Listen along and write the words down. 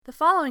The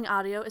following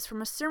audio is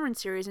from a sermon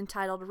series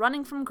entitled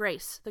Running from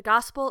Grace, the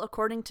Gospel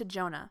According to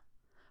Jonah.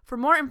 For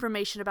more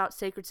information about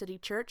Sacred City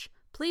Church,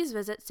 please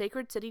visit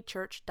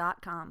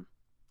sacredcitychurch.com.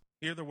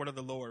 Hear the word of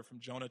the Lord from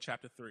Jonah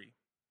chapter 3.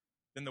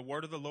 Then the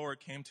word of the Lord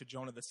came to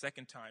Jonah the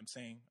second time,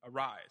 saying,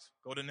 Arise,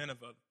 go to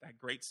Nineveh, that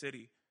great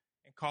city,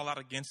 and call out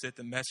against it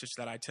the message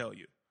that I tell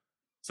you.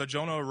 So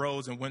Jonah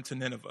arose and went to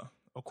Nineveh,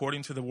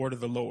 according to the word of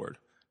the Lord.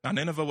 Now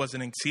Nineveh was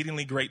an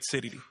exceedingly great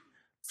city,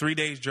 3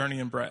 days' journey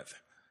in breadth.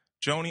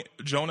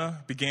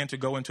 Jonah began to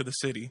go into the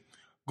city,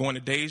 going a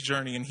day's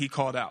journey, and he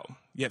called out,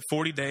 Yet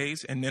 40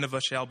 days, and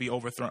Nineveh shall be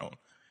overthrown.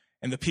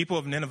 And the people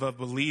of Nineveh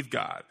believed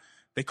God.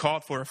 They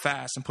called for a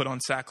fast and put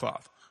on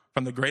sackcloth,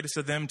 from the greatest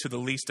of them to the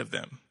least of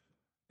them.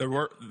 The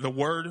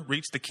word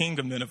reached the king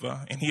of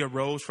Nineveh, and he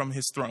arose from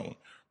his throne,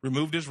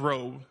 removed his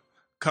robe,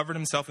 covered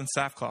himself in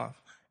sackcloth,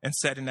 and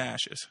sat in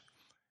ashes.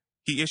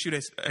 He issued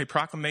a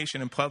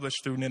proclamation and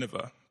published through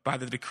Nineveh, By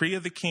the decree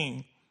of the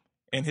king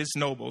and his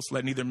nobles,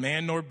 let neither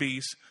man nor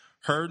beast,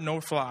 herd nor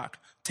flock,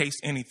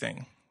 taste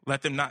anything.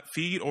 Let them not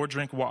feed or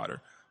drink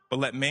water, but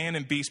let man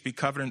and beast be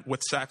covered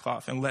with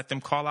sackcloth, and let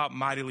them call out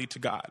mightily to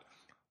God.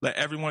 Let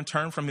everyone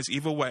turn from his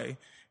evil way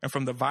and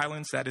from the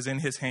violence that is in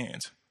his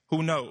hands.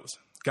 Who knows?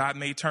 God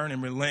may turn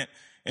and relent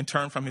and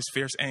turn from his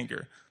fierce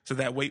anger, so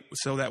that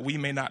we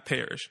may not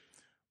perish.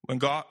 When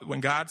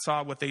God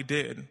saw what they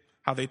did,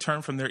 how they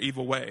turned from their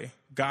evil way,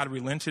 God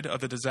relented of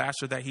the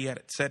disaster that he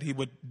had said he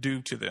would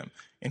do to them,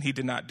 and he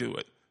did not do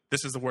it.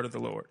 This is the word of the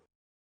Lord.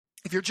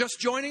 If you're just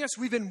joining us,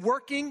 we've been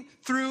working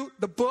through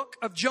the book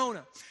of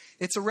Jonah.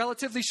 It's a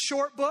relatively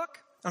short book.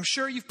 I'm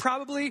sure you've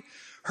probably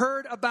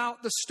heard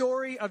about the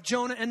story of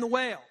Jonah and the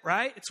whale,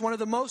 right? It's one of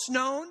the most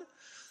known,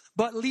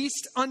 but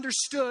least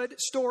understood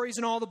stories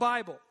in all the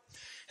Bible.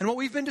 And what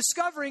we've been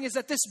discovering is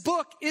that this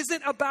book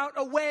isn't about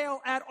a whale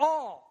at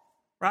all,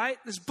 right?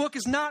 This book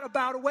is not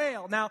about a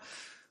whale. Now,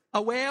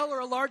 a whale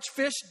or a large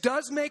fish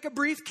does make a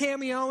brief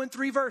cameo in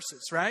 3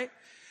 verses, right?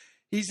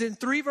 He's in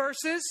 3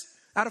 verses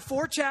out of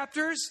 4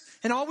 chapters,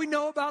 and all we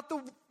know about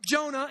the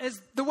Jonah is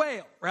the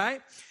whale,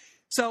 right?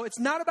 So it's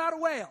not about a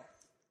whale.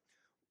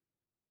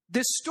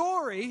 This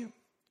story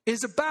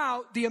is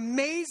about the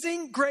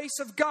amazing grace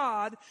of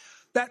God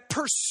that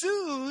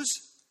pursues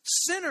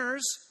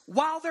sinners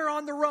while they're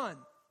on the run.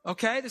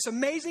 Okay, this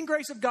amazing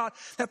grace of God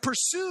that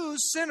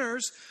pursues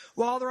sinners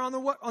while they're on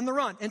the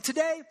run. And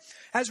today,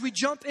 as we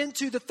jump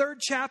into the 3rd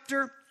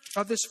chapter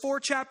of this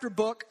 4-chapter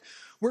book,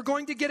 we're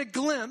going to get a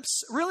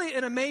glimpse, really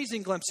an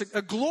amazing glimpse,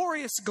 a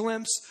glorious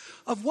glimpse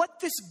of what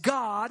this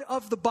God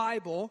of the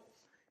Bible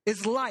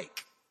is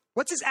like.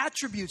 What's his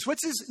attributes?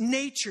 What's his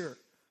nature?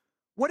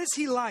 What is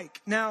he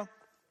like? Now,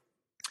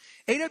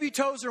 A.W.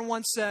 Tozer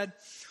once said,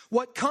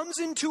 what comes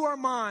into our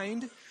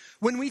mind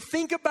when we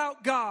think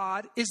about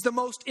God is the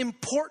most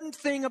important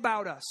thing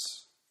about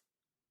us.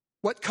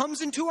 What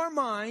comes into our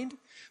mind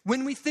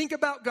when we think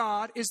about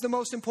God is the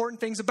most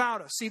important things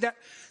about us. See, that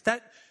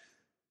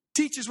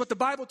teaches what the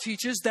Bible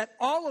teaches, that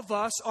all of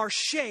us are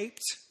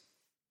shaped,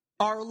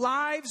 our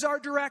lives are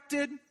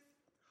directed,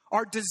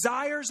 our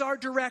desires are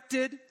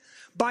directed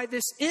by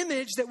this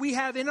image that we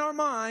have in our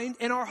mind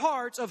and our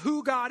hearts of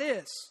who God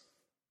is.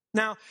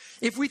 Now,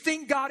 if we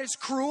think God is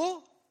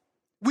cruel,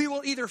 we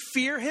will either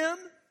fear him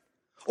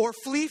or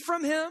flee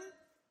from him,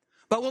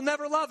 but we'll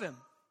never love him.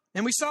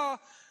 And we saw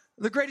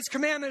the greatest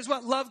commandment is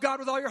what? Love God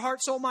with all your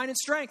heart, soul, mind, and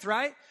strength,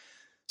 right?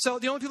 So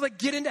the only people that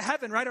get into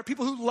heaven, right, are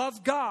people who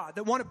love God,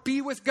 that want to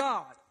be with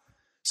God.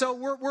 So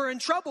we're in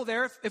trouble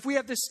there if we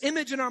have this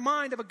image in our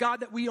mind of a God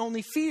that we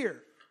only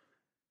fear.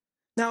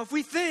 Now, if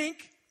we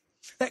think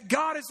that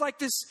God is like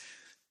this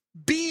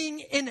being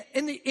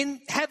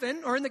in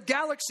heaven or in the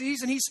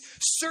galaxies, and he's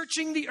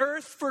searching the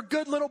earth for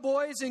good little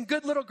boys and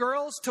good little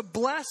girls to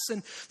bless,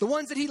 and the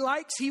ones that he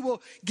likes, he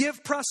will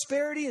give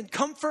prosperity and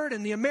comfort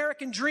and the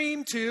American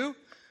dream to,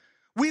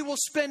 we will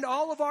spend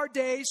all of our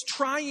days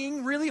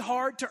trying really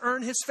hard to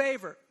earn his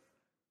favor.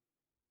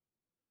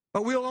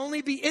 But we'll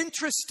only be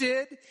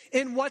interested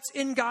in what's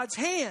in God's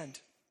hand,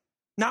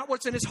 not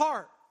what's in his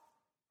heart.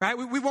 Right?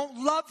 We won't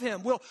love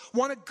him. We'll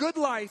want a good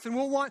life, and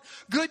we'll want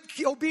good,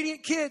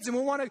 obedient kids, and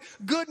we'll want a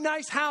good,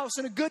 nice house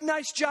and a good,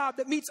 nice job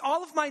that meets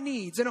all of my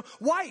needs, and a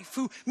wife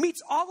who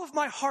meets all of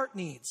my heart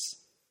needs.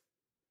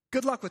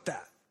 Good luck with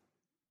that.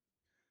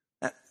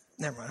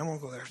 Never mind, I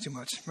won't go there too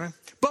much. Right?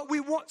 But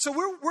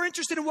we're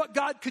interested in what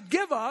God could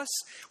give us,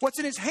 what's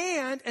in his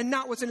hand, and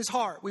not what's in his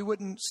heart. We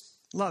wouldn't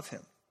love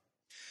him.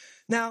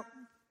 Now,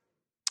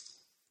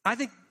 I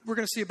think we're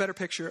going to see a better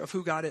picture of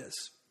who God is.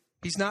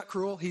 He's not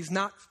cruel. He's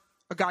not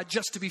a God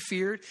just to be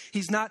feared.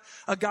 He's not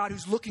a God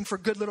who's looking for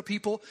good little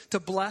people to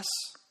bless.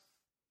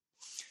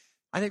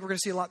 I think we're going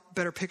to see a lot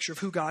better picture of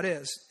who God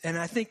is. And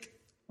I think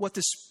what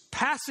this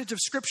passage of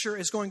Scripture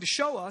is going to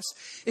show us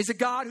is a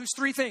God who's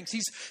 3 things.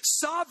 He's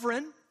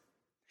sovereign,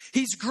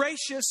 he's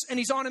gracious, and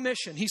he's on a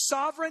mission. He's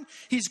sovereign,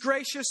 he's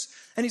gracious,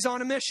 and he's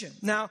on a mission.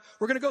 Now,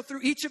 we're going to go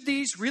through each of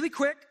these really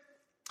quick.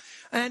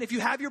 And if you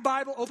have your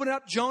Bible, open it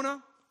up.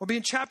 Jonah. We'll be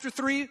in chapter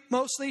 3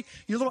 mostly.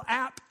 Your little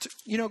app,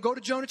 go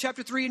to Jonah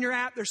chapter 3 in your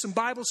app. There's some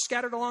Bibles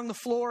scattered along the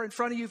floor in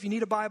front of you if you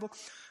need a Bible.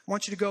 I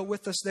want you to go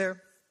with us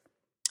there.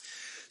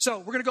 So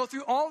we're going to go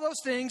through all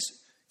those things.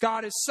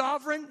 God is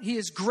sovereign, he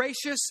is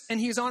gracious, and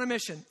he is on a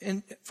mission.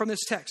 And from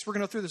this text, we're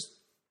going to go through this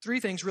 3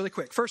 things really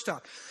quick. First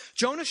off,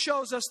 Jonah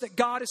shows us that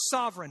God is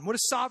sovereign. What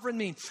does sovereign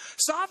mean?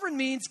 Sovereign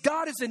means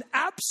God is in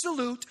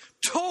absolute,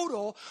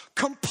 total,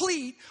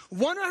 complete,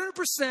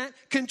 100%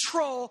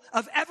 control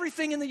of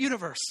everything in the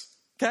universe.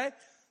 Okay?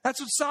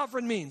 That's what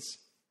sovereign means.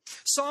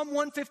 Psalm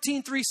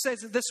 115:3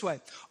 says it this way.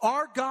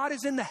 Our God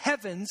is in the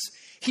heavens.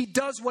 He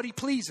does what he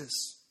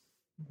pleases.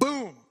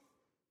 Boom.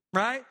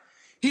 Right?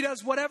 He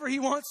does whatever he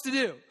wants to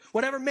do.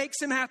 Whatever makes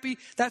him happy,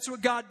 that's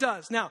what God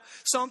does. Now,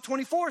 Psalm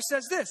 24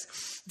 says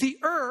this. The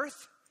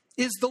earth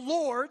is the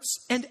Lord's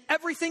and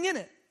everything in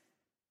it.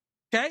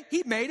 Okay?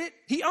 He made it.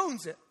 He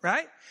owns it,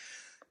 right?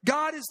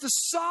 God is the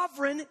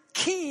sovereign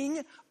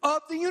king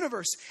of the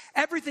universe.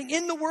 Everything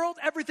in the world,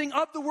 everything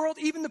of the world,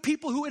 even the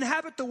people who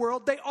inhabit the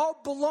world, they all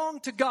belong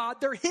to God.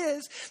 They're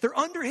his. They're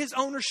under his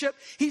ownership.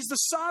 He's the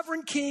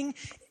sovereign king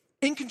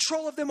in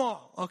control of them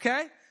all,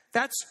 okay?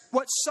 That's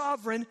what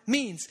sovereign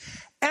means.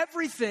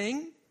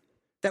 Everything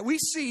that we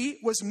see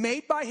was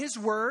made by his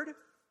word.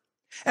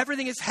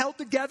 Everything is held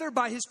together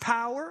by his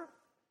power.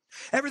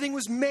 Everything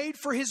was made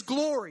for his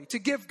glory, to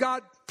give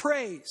God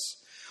praise.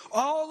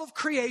 All of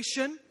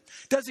creation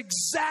does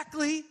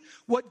exactly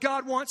what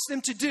God wants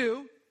them to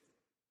do,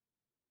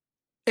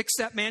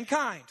 except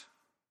mankind.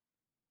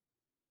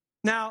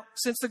 Now,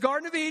 since the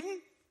Garden of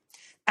Eden,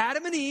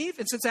 Adam and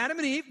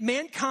Eve,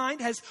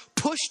 mankind has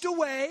pushed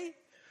away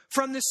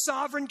from this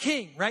sovereign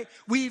king, right?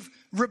 We've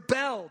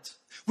rebelled.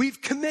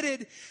 We've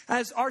committed,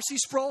 as R.C.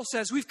 Sproul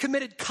says, we've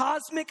committed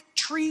cosmic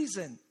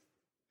treason.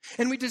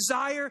 And we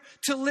desire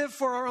to live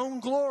for our own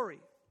glory.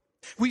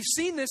 We've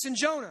seen this in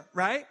Jonah,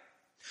 right?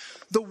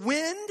 The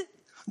wind,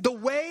 the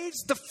waves,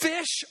 the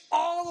fish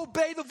all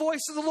obey the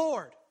voice of the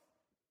Lord.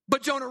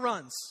 But Jonah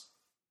runs,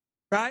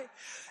 right?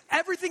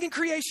 Everything in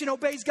creation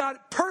obeys God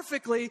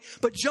perfectly,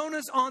 but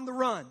Jonah's on the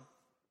run.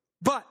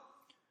 But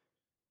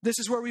this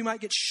is where we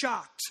might get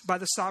shocked by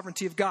the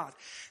sovereignty of God.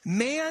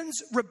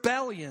 Man's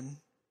rebellion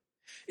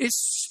is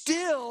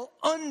still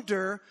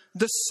under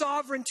the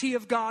sovereignty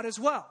of God as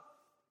well.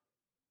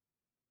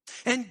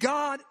 And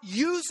God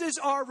uses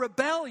our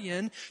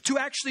rebellion to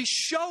actually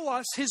show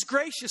us his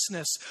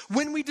graciousness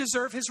when we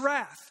deserve his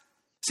wrath.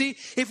 See,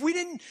 if we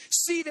didn't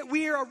see that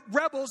we are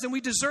rebels and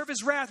we deserve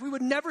his wrath, we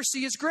would never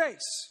see his grace.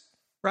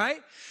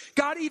 Right?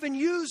 God even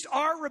used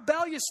our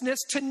rebelliousness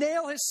to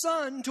nail his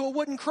son to a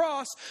wooden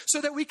cross so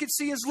that we could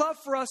see his love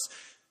for us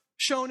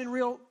shown in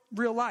real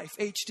life,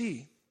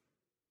 HD.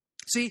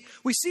 See,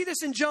 we see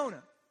this in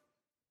Jonah.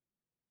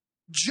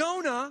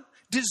 Jonah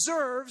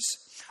deserves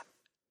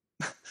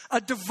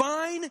a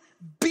divine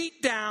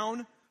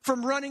beatdown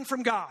from running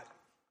from God.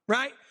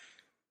 Right?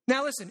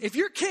 Now listen, if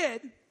your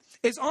kid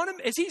is on him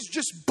as he's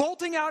just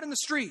bolting out in the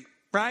street,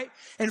 right,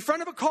 in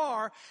front of a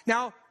car.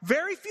 Now,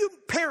 very few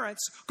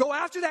parents go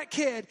after that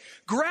kid,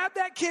 grab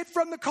that kid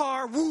from the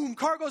car, boom,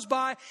 car goes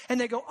by, and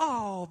they go,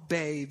 oh,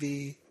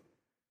 baby,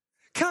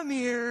 come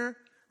here,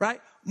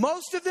 right?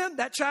 Most of them,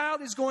 that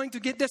child is going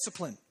to get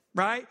disciplined,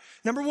 right?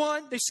 Number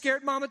one, they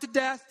scared mama to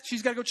death.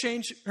 She's got to go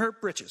change her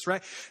britches,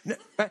 right?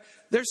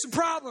 There's some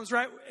problems,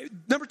 right?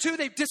 Number two,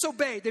 they've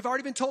disobeyed. They've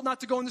already been told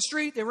not to go in the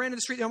street. They ran in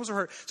the street. They almost were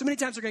hurt. So many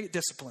times they're going to get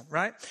disciplined,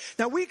 right?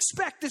 Now, we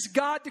expect this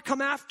God to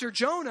come after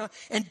Jonah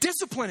and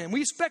discipline him.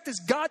 We expect this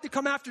God to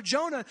come after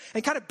Jonah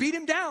and kind of beat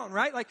him down,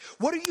 right? Like,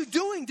 what are you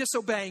doing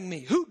disobeying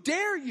me? Who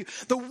dare you?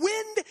 The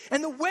wind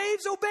and the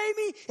waves obey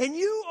me, and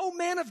you, O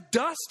man of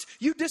dust,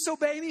 you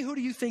disobey me. Who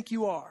do you think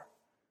you are?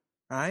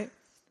 Right?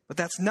 But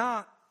that's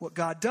not what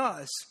God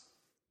does.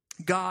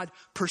 God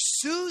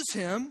pursues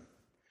him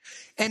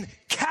and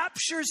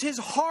captures his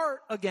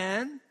heart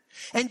again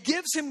and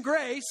gives him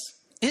grace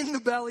in the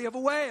belly of a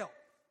whale.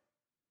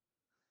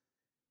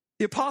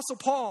 The Apostle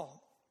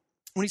Paul,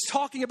 when he's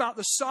talking about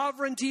the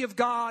sovereignty of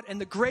God and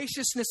the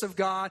graciousness of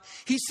God,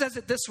 he says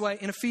it this way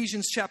in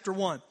Ephesians chapter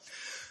 1,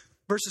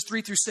 verses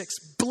 3-6.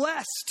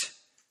 Blessed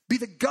be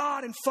the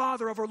God and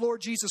Father of our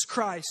Lord Jesus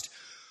Christ,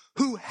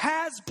 who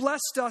has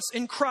blessed us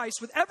in Christ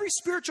with every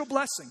spiritual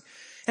blessing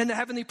in the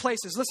heavenly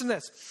places. Listen to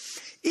this.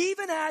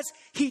 Even as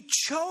he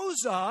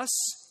chose us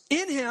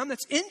in him,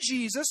 that's in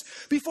Jesus,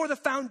 before the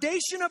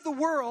foundation of the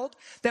world,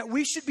 that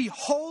we should be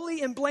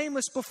holy and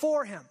blameless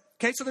before him.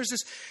 Okay, so there's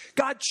this,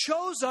 God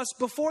chose us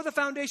before the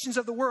foundations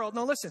of the world.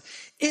 Now listen,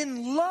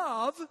 in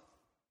love,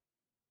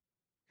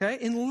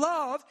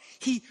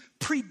 he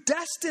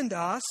predestined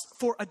us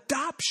for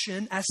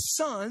adoption as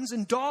sons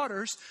and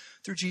daughters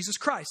through Jesus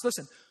Christ.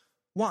 Listen,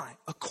 why?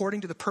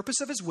 According to the purpose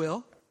of his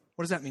will.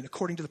 What does that mean?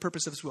 According to the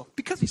purpose of his will.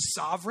 Because he's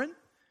sovereign.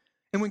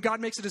 And when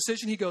God makes a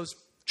decision, he goes,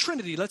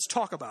 Trinity, let's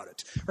talk about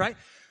it, right?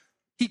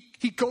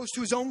 He goes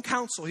to his own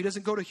counsel. He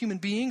doesn't go to human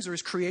beings or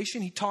his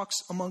creation. He talks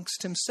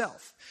amongst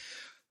himself.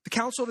 The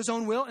counsel of his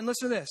own will. And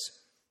listen to this.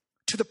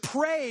 To the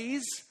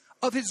praise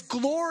of his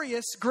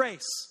glorious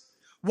grace.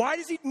 Why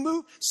does he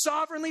move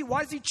sovereignly?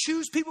 Why does he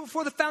choose people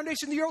before the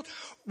foundation of the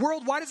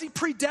world? Why does he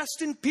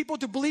predestine people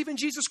to believe in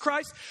Jesus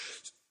Christ?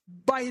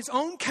 by his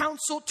own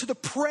counsel to the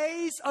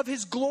praise of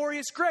his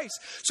glorious grace.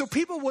 So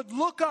people would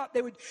look up,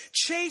 they would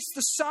chase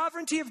the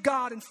sovereignty of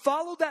God and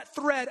follow that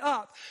thread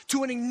up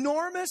to an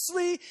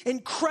enormously,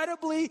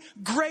 incredibly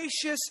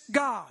gracious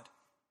God.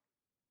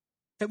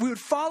 And we would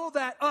follow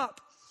that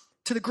up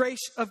to the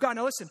grace of God.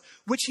 Now listen,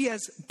 which he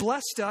has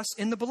blessed us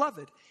in the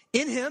beloved.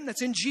 In him,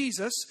 that's in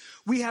Jesus,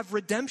 we have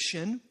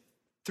redemption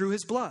through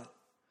his blood.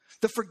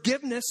 The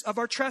forgiveness of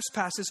our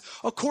trespasses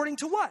according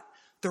to what?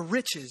 The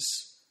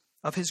riches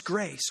of his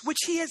grace, which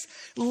he has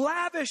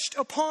lavished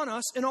upon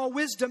us in all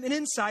wisdom and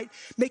insight,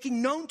 making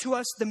known to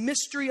us the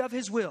mystery of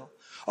his will,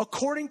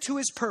 according to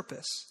his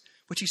purpose,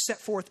 which he set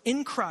forth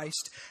in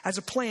Christ as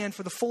a plan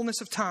for the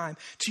fullness of time,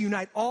 to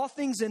unite all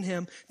things in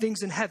him,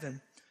 things in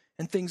heaven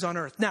and things on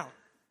earth. Now,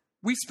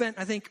 we spent,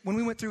 I think, when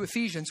we went through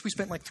Ephesians, we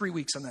spent like 3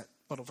 weeks on that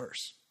little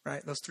verse,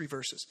 right? Those 3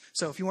 verses.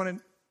 So if you want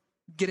to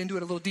get into it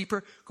a little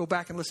deeper, go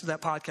back and listen to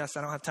that podcast.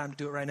 I don't have time to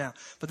do it right now.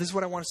 But this is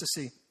what I want us to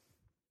see.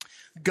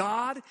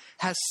 God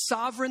has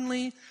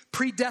sovereignly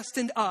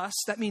predestined us,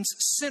 that means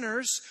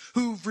sinners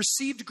who've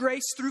received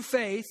grace through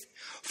faith,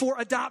 for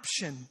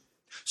adoption,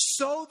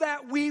 so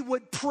that we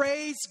would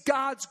praise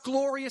God's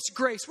glorious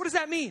grace. What does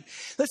that mean?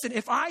 Listen,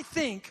 if I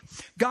think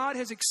God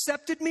has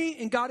accepted me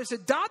and God has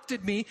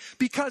adopted me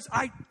because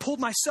I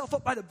pulled myself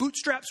up by the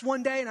bootstraps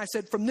one day and I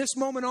said, from this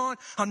moment on,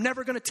 I'm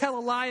never going to tell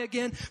a lie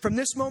again. From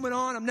this moment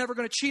on, I'm never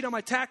going to cheat on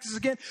my taxes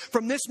again.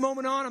 From this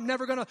moment on, I'm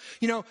never going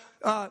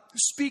to,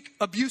 speak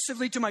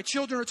abusively to my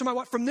children or to my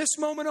wife. From this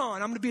moment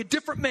on, I'm going to be a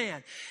different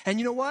man. And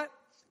you know what?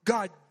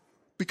 God,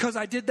 because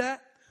I did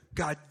that,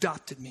 God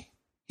adopted me.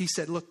 He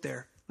said, look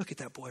there. Look at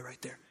that boy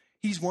right there.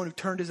 He's one who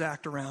turned his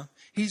act around.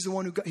 He's the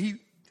one who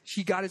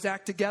he got his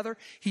act together.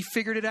 He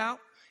figured it out.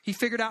 He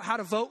figured out how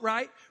to vote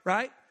right.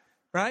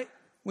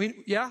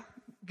 We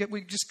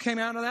just came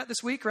out of that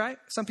this week, right?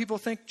 Some people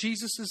think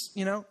Jesus is,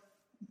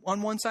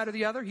 on one side or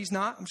the other. He's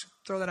not. I'm just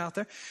throw that out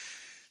there.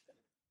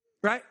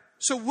 Right?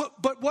 So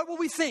but what will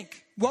we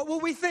think? What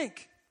will we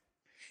think?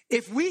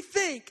 If we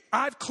think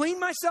I've cleaned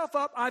myself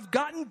up, I've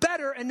gotten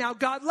better, and now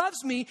God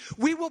loves me,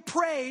 we will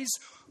praise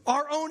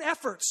our own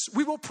efforts.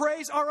 We will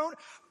praise our own,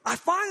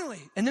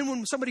 finally. And then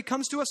when somebody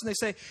comes to us and they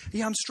say,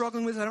 yeah, I'm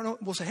struggling with it, I don't know.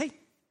 We'll say, hey,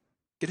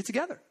 get it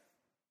together.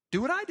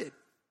 Do what I did.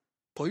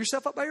 Pull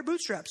yourself up by your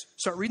bootstraps.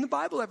 Start reading the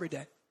Bible every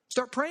day.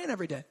 Start praying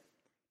every day.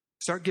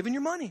 Start giving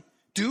your money.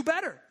 Do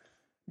better.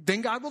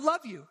 Then God will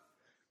love you.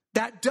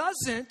 That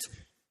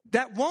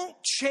won't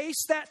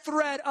chase that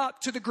thread up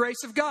to the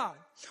grace of God.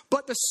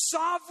 But the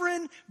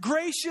sovereign,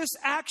 gracious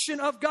action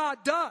of God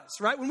does,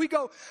 right? When we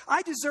go,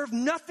 I deserve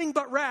nothing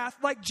but wrath.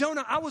 Like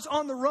Jonah, I was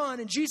on the run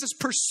and Jesus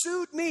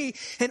pursued me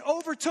and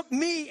overtook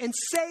me and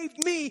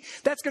saved me.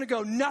 That's going to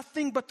go,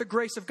 nothing but the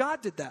grace of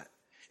God did that.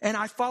 And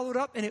I followed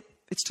up, and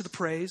it's to the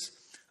praise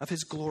of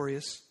his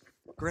glorious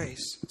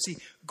grace. See,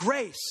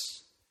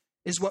 grace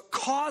is what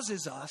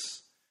causes us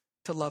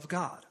to love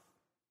God.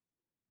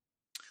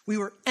 We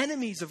were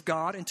enemies of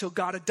God until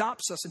God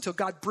adopts us, until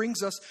God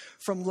brings us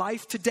from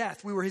life to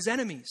death. We were his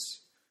enemies.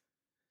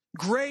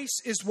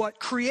 Grace is what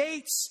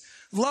creates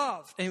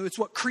love, and it's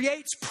what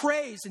creates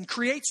praise and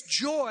creates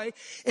joy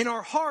in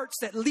our hearts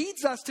that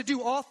leads us to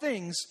do all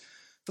things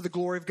for the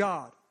glory of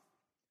God.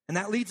 And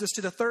that leads us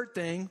to the third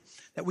thing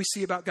that we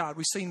see about God.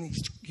 We see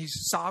he's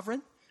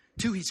sovereign.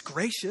 2, he's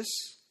gracious.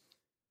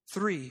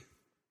 3,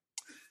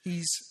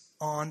 he's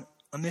on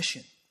a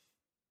mission.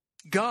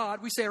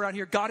 God, we say around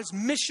here, God is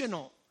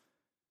missional.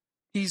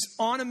 He's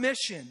on a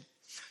mission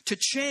to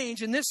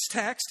change. In this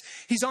text,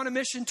 he's on a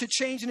mission to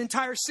change an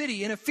entire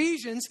city. In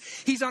Ephesians,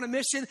 he's on a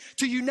mission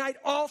to unite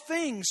all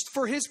things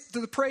to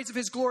the praise of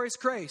his glorious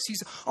grace.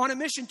 He's on a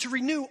mission to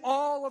renew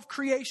all of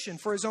creation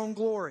for his own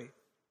glory.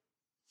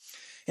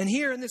 And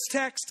here in this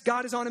text,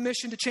 God is on a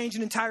mission to change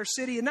an entire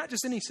city, and not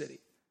just any city.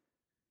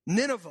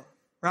 Nineveh,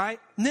 right?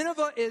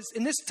 Nineveh is,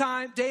 in this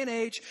day and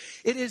age,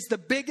 it is the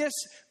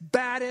biggest,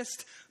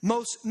 baddest,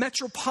 most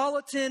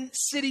metropolitan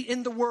city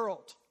in the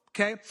world.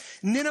 Okay,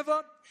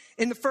 Nineveh,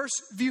 in the first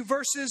few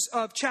verses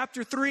of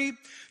chapter 3,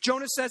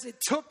 Jonah says it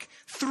took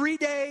 3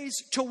 days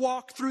to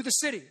walk through the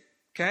city.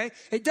 Okay,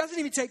 it doesn't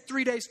even take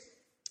 3 days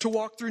to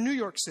walk through New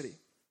York City.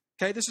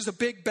 Okay, this is a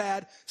big,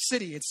 bad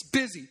city. It's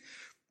busy.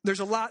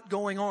 There's a lot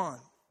going on.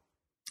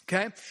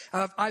 Okay,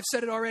 I've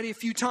said it already a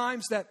few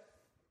times that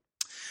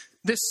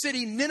this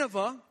city,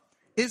 Nineveh,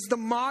 is the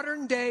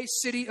modern day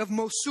city of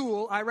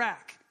Mosul,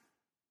 Iraq.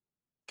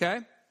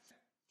 Okay?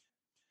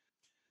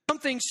 Some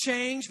things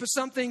change, but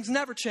some things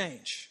never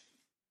change.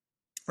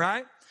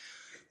 Right?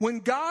 When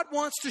God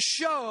wants to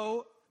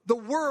show the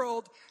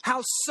world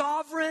how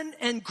sovereign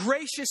and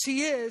gracious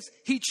he is,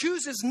 he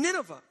chooses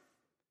Nineveh.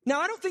 Now,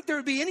 I don't think there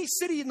would be any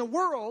city in the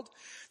world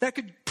that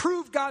could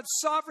prove God's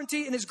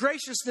sovereignty and his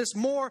graciousness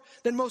more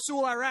than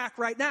Mosul, Iraq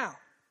right now.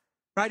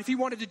 Right? If he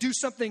wanted to do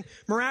something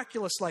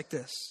miraculous like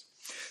this.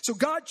 So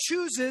God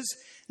chooses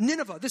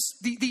Nineveh.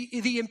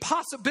 The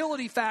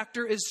impossibility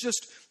factor is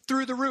just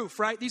through the roof,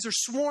 right? These are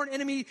sworn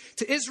enemy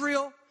to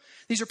Israel.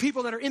 These are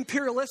people that are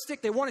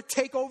imperialistic. They want to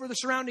take over the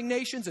surrounding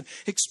nations and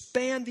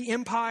expand the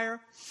empire.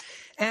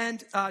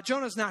 And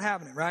Jonah's not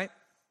having it, right?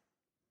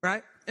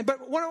 right?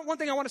 But one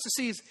thing I want us to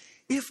see is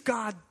if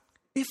God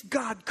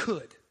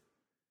could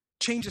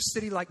change a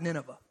city like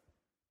Nineveh,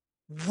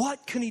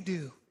 what can he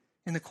do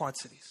in the Quad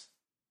Cities?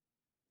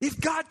 If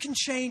God can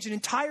change an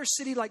entire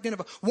city like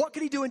Nineveh, what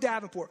could he do in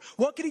Davenport?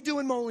 What could he do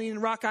in Moline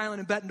and Rock Island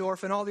and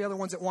Bettendorf and all the other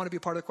ones that want to be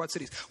a part of the Quad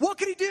Cities? What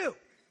could he do?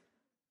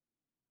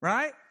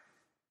 Right?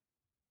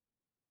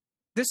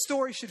 This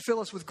story should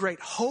fill us with great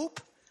hope,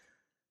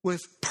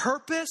 with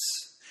purpose,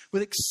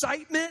 with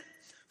excitement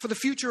for the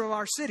future of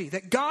our city,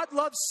 that God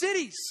loves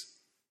cities.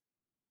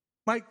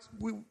 I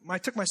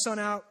took my son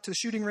out to the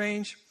shooting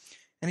range,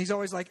 and he's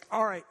always like,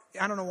 all right,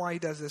 I don't know why he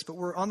does this, but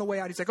we're on the way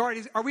out. He's like, all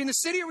right, are we in the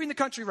city or are we in the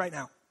country right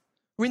now?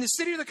 Are we in the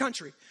city or the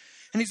country?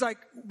 And he's like,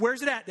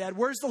 where's it at, Dad?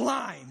 Where's the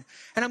line?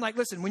 And I'm like,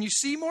 listen, when you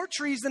see more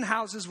trees than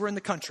houses, we're in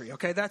the country,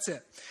 okay? That's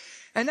it.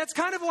 And that's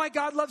kind of why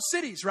God loves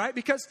cities, right?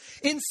 Because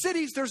in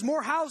cities, there's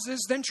more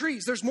houses than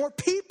trees. There's more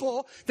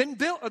people than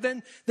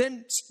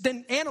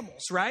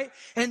animals, right?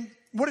 And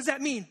what does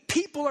that mean?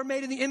 People are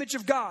made in the image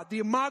of God, the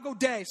Imago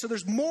Dei. So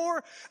there's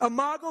more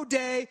Imago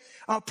Dei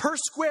per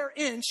square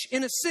inch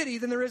in a city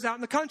than there is out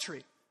in the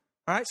country.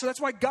 All right, so that's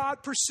why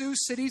God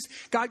pursues cities.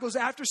 God goes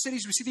after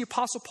cities. We see the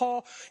Apostle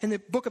Paul in the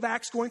book of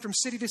Acts going from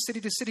city to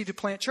city to city to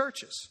plant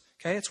churches.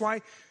 Okay, that's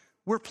why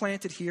we're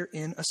planted here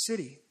in a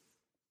city.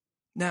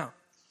 Now,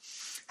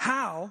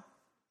 how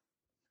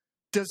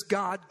does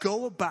God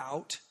go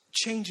about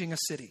changing a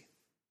city?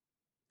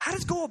 How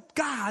does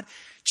God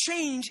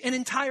change an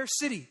entire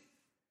city?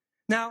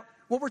 Now,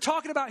 what we're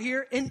talking about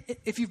here, and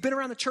if you've been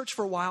around the church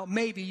for a while,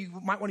 maybe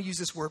you might want to use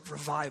this word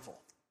revival.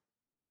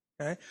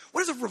 Okay?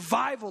 What does a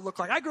revival look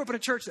like? I grew up in a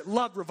church that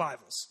loved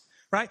revivals,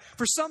 right?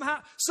 For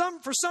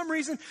some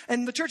reason,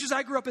 and the churches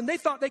I grew up in, they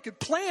thought they could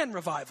plan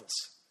revivals.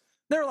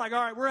 They were like,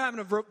 all right, we're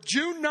having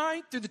June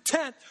 9th through the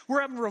 10th,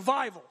 we're having a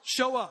revival.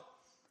 Show up.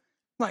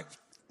 I'm like,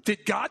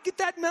 did God get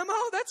that memo?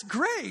 That's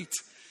great.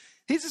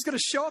 He's just going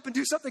to show up and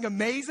do something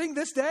amazing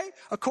this day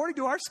according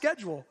to our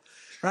schedule,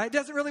 right? It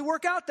doesn't really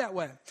work out that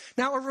way.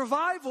 Now, a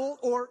revival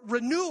or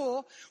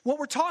renewal, what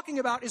we're talking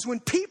about is when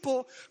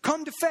people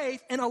come to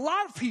faith, and a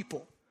lot of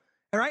people,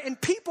 all right,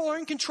 and people are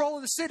in control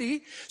of the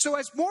city. So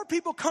as more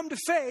people come to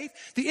faith,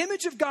 the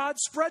image of God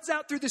spreads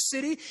out through the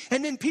city,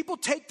 and then people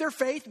take their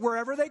faith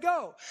wherever they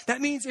go. That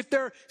means if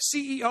they're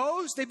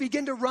CEOs, they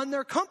begin to run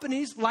their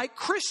companies like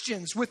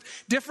Christians with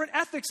different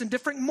ethics and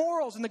different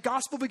morals, and the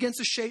gospel begins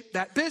to shape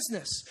that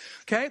business.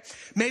 Okay?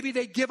 Maybe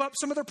they give up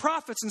some of their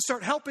profits and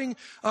start helping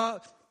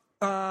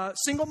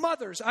single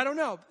mothers. I don't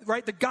know,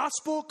 right? The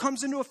gospel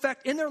comes into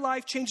effect in their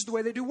life, changes the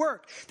way they do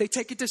work. They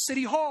take it to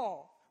City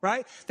Hall.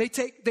 Right? They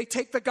take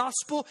the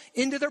gospel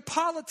into their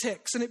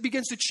politics, and it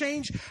begins to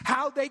change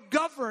how they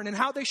govern and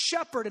how they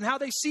shepherd and how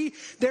they see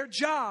their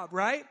job,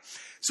 right?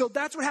 So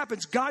that's what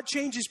happens. God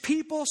changes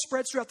people,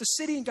 spreads throughout the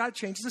city, and God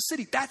changes the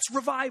city. That's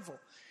revival.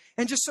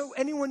 And just so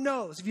anyone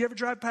knows, if you ever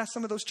drive past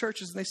some of those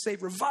churches and they say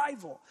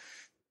revival,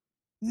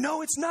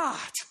 no, it's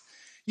not.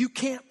 You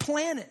can't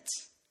plan it.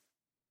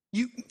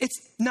 It's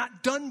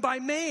not done by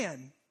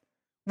man.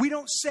 We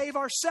don't save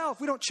ourselves.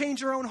 We don't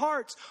change our own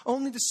hearts.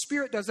 Only the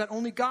Spirit does that.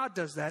 Only God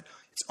does that.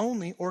 It's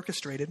only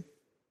orchestrated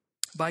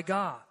by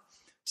God.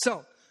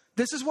 So,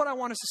 this is what I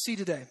want us to see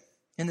today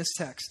in this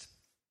text.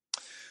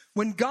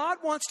 When God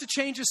wants to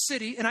change a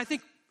city, and I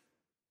think,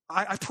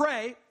 I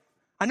pray,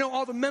 I know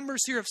all the members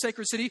here of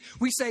Sacred City,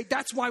 we say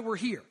that's why we're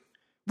here.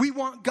 We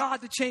want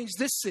God to change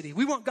this city.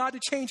 We want God to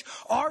change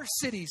our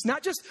cities.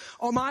 Not just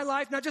my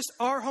life, not just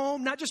our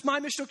home, not just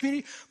my missional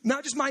community,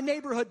 not just my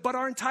neighborhood, but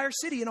our entire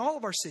city and all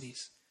of our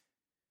cities.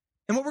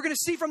 And what we're going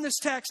to see from this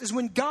text is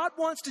when God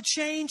wants to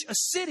change a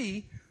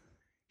city,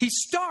 he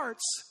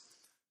starts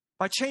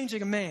by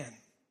changing a man.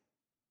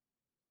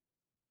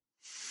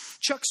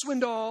 Chuck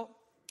Swindoll,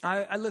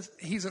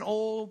 he's an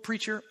old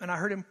preacher, and I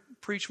heard him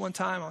preach one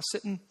time. I was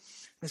sitting in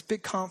this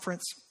big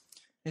conference.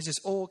 There's this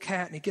old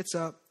cat, and he gets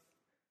up.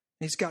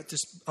 He's got this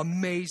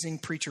amazing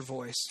preacher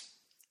voice.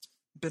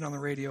 Been on the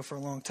radio for a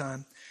long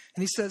time.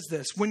 And he says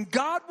this: when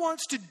God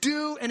wants to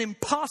do an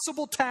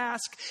impossible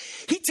task,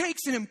 he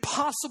takes an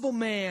impossible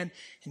man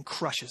and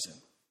crushes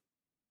him.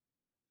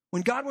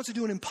 When God wants to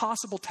do an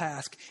impossible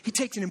task, he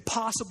takes an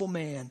impossible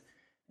man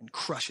and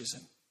crushes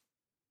him.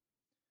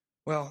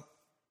 Well,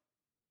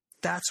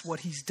 that's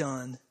what he's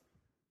done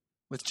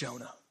with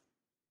Jonah.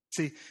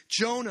 See,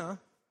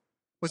 Jonah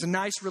was a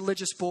nice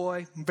religious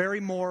boy, very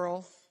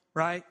moral,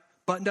 right?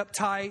 Buttoned up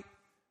tight,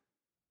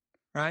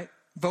 right?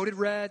 Voted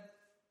red.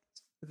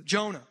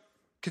 Jonah,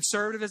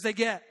 conservative as they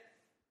get,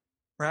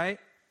 right?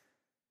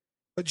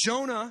 But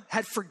Jonah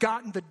had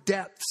forgotten the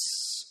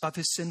depths of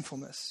his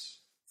sinfulness.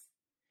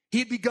 He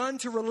had begun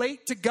to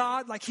relate to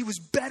God like he was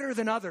better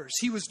than others.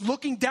 He was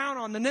looking down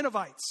on the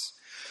Ninevites.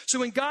 So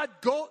when God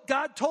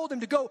told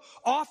him to go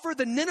offer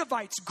the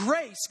Ninevites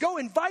grace, go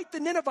invite the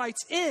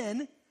Ninevites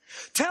in,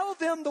 tell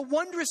them the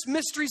wondrous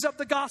mysteries of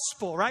the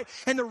gospel, right?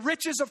 And the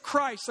riches of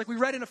Christ, like we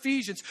read in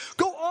Ephesians.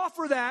 Go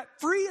offer that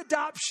free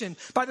adoption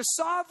by the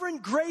sovereign,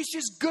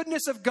 gracious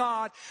goodness of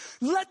God.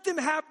 Let them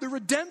have the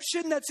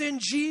redemption that's in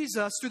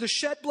Jesus through the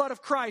shed blood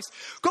of Christ.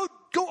 Go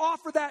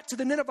offer that to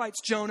the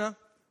Ninevites, Jonah.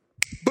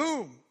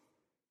 Boom.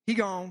 He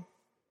gone.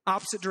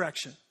 Opposite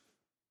direction.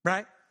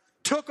 Right?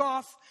 Took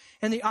off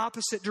in the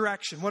opposite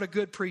direction. What a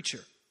good preacher.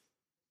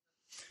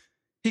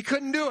 He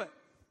couldn't do it.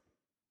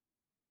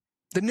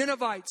 The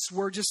Ninevites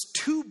were just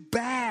too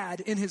bad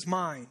in his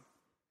mind.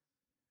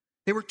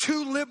 They were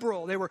too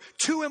liberal. They were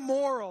too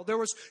immoral. There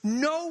was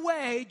no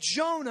way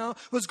Jonah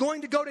was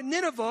going to go to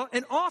Nineveh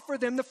and offer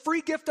them the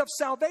free gift of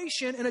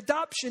salvation and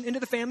adoption into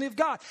the family of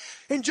God.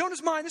 In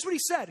Jonah's mind, this is what he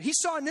said. He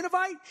saw a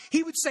Ninevite.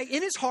 He would say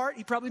in his heart,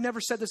 he probably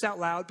never said this out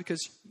loud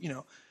because,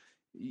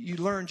 you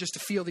learn just to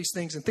feel these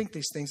things and think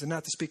these things and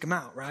not to speak them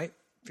out, right?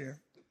 If you're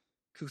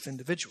a couth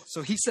individual.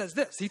 So he says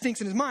this. He thinks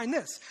in his mind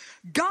this.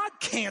 God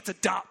can't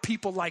adopt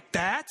people like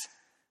that.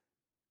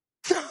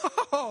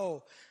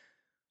 No.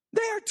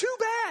 They are too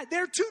bad.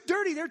 They're too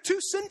dirty. They're too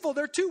sinful.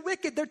 They're too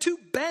wicked. They're too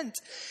bent.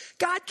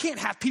 God can't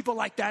have people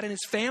like that in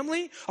his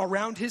family,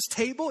 around his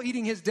table,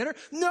 eating his dinner.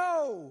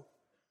 No,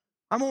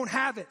 I won't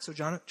have it. So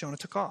Jonah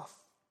took off.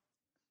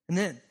 And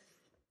then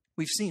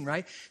we've seen,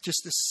 right,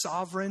 just the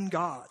sovereign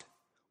God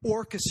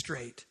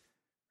orchestrate,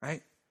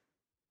 right?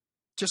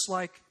 Just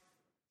like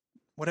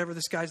whatever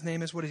this guy's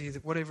name is, what he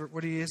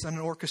is on an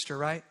orchestra,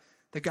 right?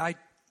 The guy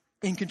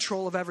in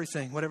control of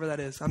everything, whatever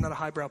that is. I'm not a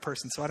highbrow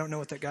person, so I don't know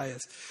what that guy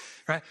is,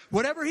 right?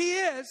 Whatever he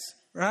is,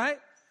 right?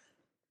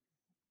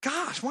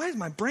 Gosh, why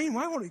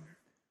won't he?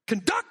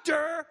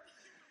 Conductor!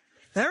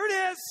 There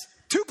it is.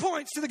 2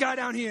 points to the guy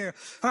down here.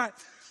 All right.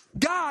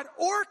 God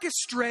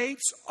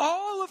orchestrates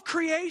all of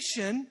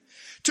creation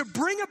to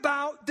bring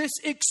about this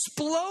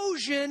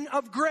explosion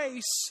of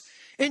grace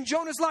in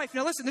Jonah's life.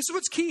 Now listen, this is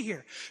what's key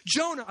here.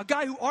 Jonah, a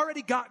guy who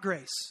already got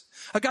grace,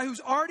 a guy who's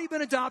already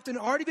been adopted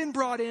and already been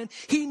brought in,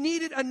 he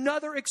needed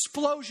another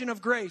explosion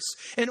of grace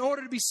in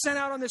order to be sent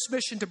out on this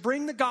mission to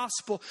bring the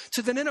gospel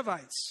to the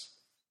Ninevites.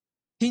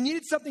 He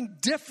needed something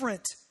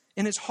different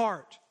in his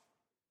heart.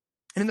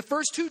 And in the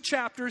first 2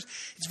 chapters,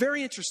 it's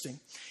very interesting.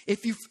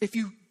 If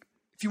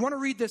you want to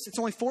read this, it's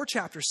only 4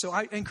 chapters, so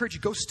I encourage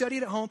you, go study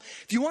it at home.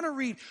 If you want to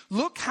read,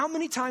 look how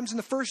many times in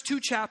the first 2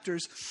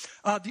 chapters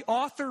the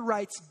author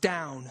writes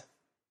down.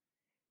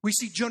 We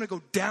see Jonah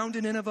go down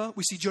to Nineveh.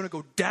 We see Jonah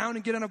go down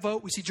and get on a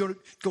boat. We see Jonah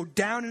go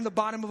down in the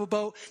bottom of a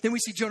boat. Then we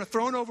see Jonah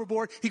thrown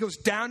overboard. He goes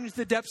down into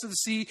the depths of the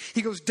sea.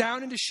 He goes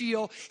down into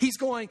Sheol.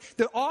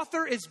 The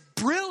author is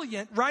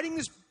brilliant writing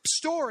this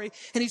story,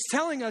 and he's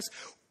telling us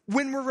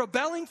when we're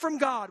rebelling from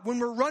God, when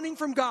we're running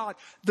from God,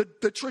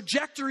 the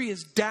trajectory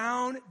is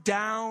down,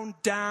 down,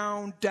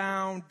 down,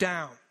 down,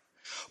 down.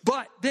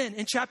 But then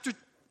in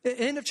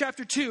end of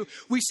chapter 2,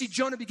 we see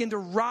Jonah begin to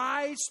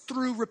rise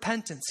through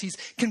repentance. He's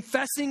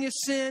confessing his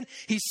sin.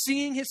 He's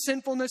seeing his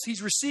sinfulness.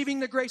 He's receiving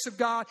the grace of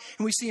God.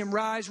 And we see him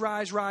rise,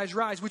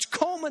 which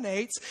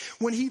culminates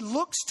when he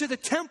looks to the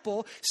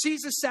temple, sees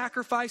the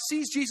sacrifice,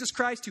 sees Jesus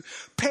Christ who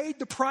paid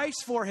the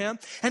price for him.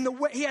 And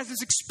he has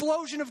this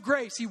explosion of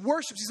grace. He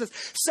worships. He says,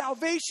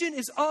 salvation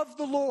is of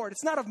the Lord.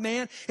 It's not of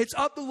man. It's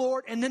of the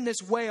Lord. And then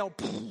this whale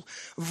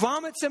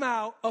vomits him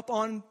out up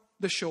on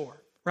the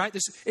shore, right?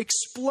 This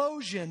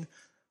explosion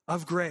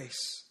of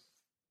grace.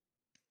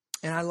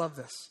 And I love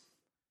this.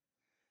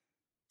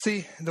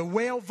 See, the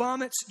whale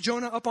vomits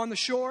Jonah up on the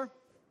shore,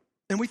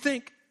 and we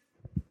think,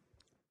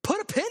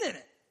 put a pin in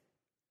it.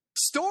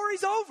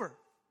 Story's over,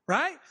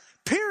 right?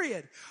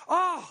 Period.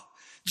 Oh,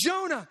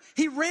 Jonah,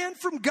 he ran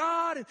from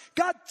God, and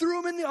God threw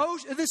him in the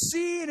ocean, the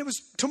sea, and it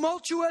was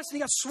tumultuous, and he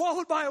got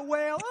swallowed by a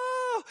whale.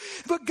 Oh,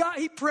 but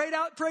he prayed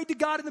to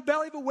God in the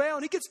belly of a whale,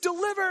 and he gets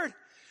delivered.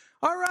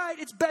 All right,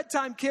 it's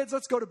bedtime, kids.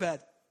 Let's go to bed.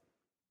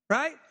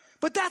 Right?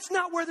 But that's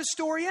not where the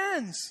story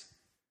ends.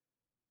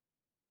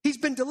 He's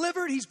been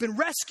delivered. He's been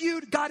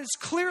rescued. God is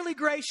clearly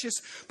gracious.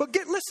 But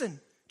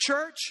listen,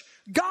 church,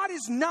 God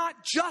is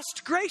not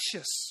just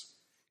gracious.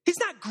 He's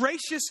not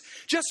gracious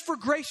just for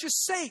gracious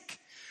sake.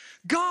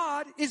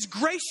 God is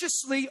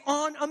graciously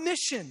on a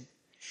mission.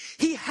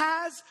 He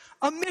has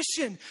a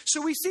mission.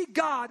 So we see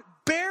God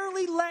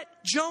barely let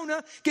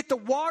Jonah get the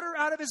water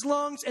out of his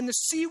lungs and the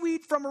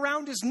seaweed from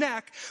around his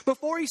neck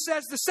before he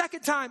says the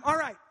second time, all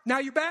right, now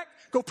you're back,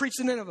 go preach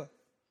to Nineveh.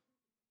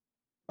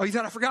 Oh, you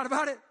thought I forgot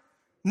about it?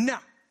 No.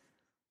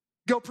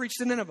 Go preach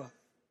to Nineveh.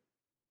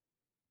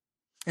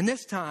 And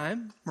this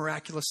time,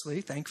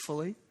 miraculously,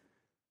 thankfully,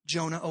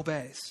 Jonah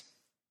obeys.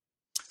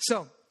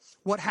 So,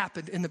 what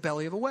happened in the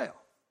belly of a whale?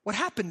 What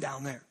happened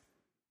down there,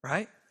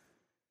 right?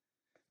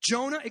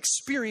 Jonah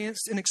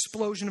experienced an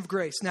explosion of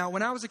grace. Now,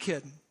 when I was a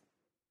kid,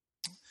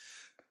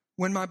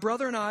 when my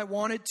brother and I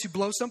wanted to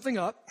blow something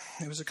up,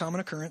 it was a common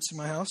occurrence in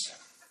my house,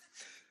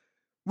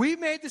 we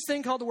made this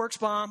thing called the Works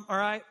bomb, all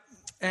right?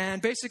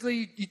 And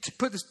basically, you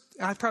put this,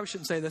 I probably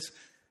shouldn't say this.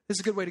 This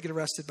is a good way to get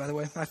arrested, by the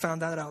way. I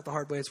found that out the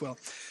hard way as well.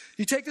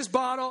 You take this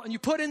bottle and you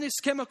put in this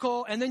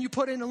chemical and then you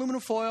put in aluminum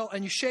foil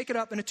and you shake it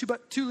up in a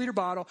 2-liter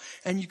bottle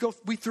and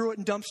we threw it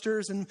in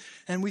dumpsters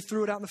and we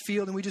threw it out in the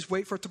field and we just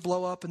wait for it to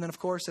blow up. And then, of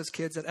course, as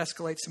kids, that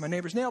escalates to my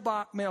neighbor's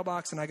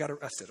mailbox and I got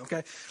arrested,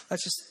 okay?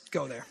 Let's just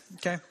go there,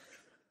 okay?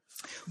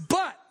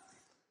 But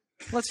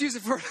let's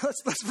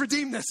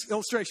redeem this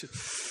illustration.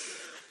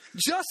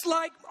 Just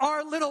like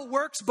our little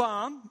Works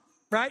bomb,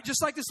 right?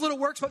 Just like this little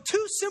works, but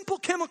two simple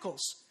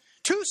chemicals.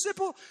 Two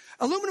simple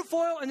aluminum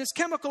foil and this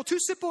chemical, two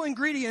simple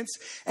ingredients,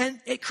 and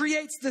it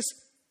creates this.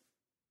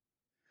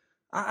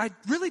 I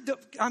really don't,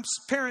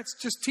 parents,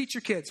 just teach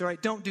your kids, all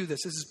right? Don't do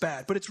this. This is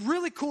bad. But it's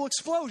really cool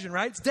explosion,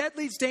 right? It's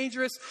deadly, it's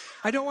dangerous.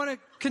 I don't want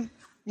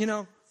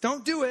to,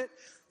 don't do it.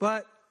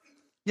 But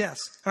yes,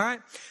 all right?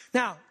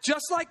 Now,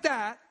 just like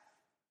that,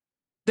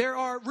 there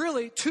are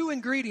really two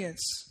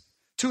ingredients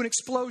to an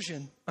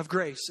explosion of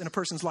grace in a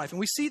person's life. And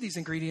we see these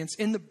ingredients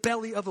in the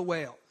belly of a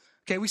whale.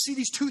 Okay, we see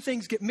these two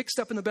things get mixed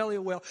up in the belly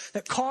of a whale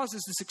that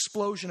causes this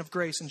explosion of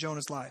grace in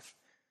Jonah's life.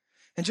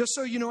 And just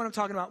so you know what I'm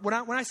talking about, when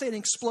I say an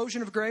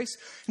explosion of grace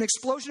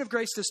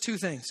does two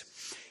things.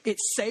 It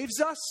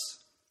saves us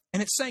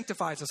and it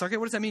sanctifies us. Okay,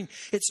 what does that mean?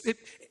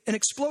 An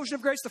explosion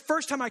of grace. The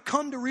first time I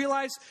come to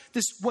realize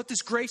what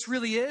this grace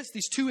really is,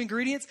 these two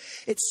ingredients,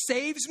 it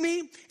saves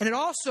me and it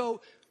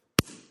also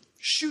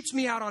shoots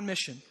me out on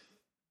mission.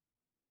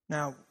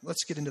 Now,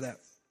 let's get into that.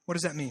 What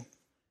does that mean?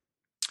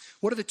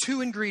 What are the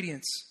two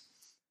ingredients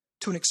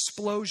to an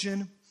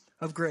explosion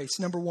of grace?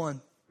 Number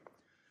one,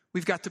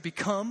 we've got to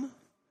become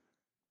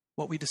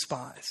what we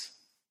despise.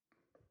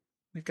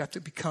 We've got to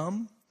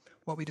become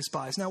what we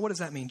despise. Now, what does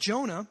that mean?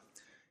 Jonah,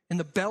 in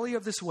the belly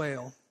of this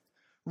whale,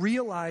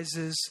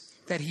 realizes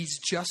that he's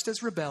just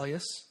as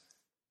rebellious,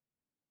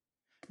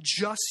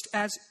 just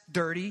as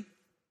dirty,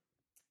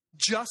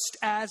 just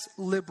as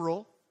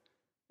liberal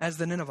as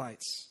the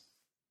Ninevites.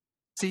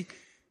 See,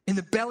 in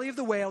the belly of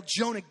the whale,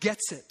 Jonah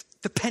gets it.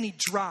 The penny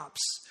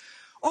drops.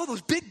 Oh,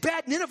 those big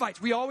bad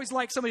Ninevites. We always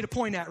like somebody to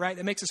point at, right?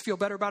 That makes us feel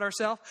better about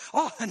ourselves.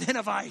 Oh, the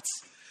Ninevites.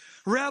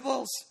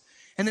 Rebels.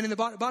 And then in the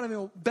bottom of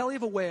the belly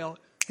of a whale,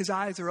 his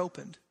eyes are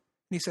opened.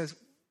 And he says,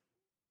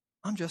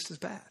 I'm just as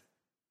bad.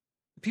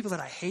 The people that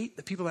I hate,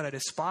 the people that I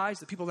despise,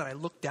 the people that I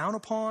look down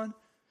upon,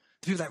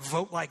 the people that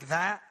vote like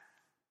that,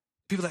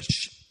 people that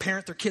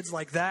parent their kids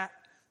like that,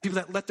 people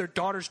that let their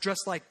daughters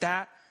dress like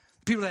that,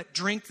 people that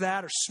drink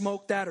that or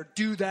smoke that or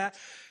do that.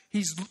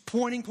 He's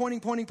pointing,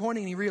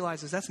 and he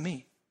realizes that's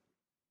me.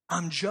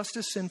 I'm just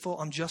as sinful.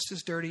 I'm just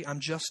as dirty. I'm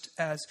just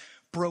as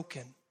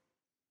broken.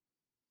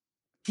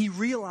 He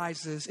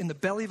realizes in the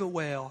belly of a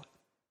whale,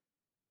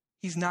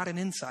 he's not an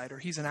insider.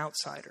 He's an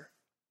outsider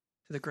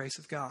to the grace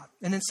of God.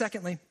 And then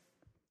secondly,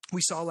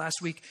 we saw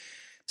last week,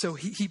 so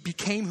he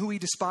became who he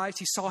despised.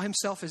 He saw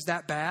himself as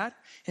that bad.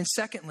 And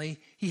secondly,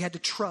 he had to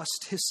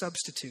trust his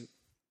substitute.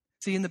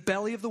 See, in the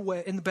belly of the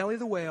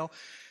whale,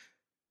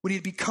 when he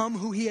had become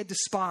who he had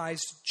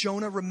despised,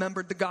 Jonah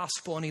remembered the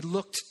gospel and he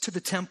looked to the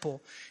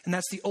temple. And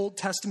that's the Old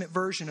Testament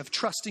version of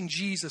trusting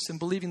Jesus and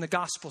believing the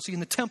gospel. See,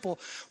 in the temple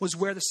was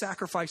where the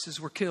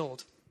sacrifices were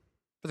killed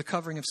for the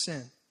covering of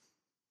sin.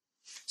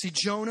 See,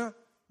 Jonah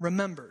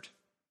remembered.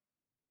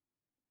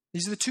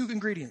 These are the two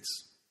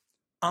ingredients.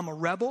 I'm a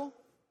rebel.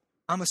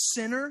 I'm a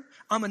sinner,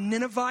 I'm a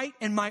Ninevite,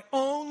 and my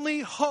only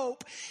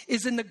hope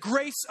is in the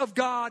grace of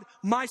God,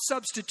 my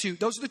substitute.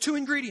 Those are the two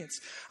ingredients.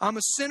 I'm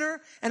a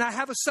sinner and I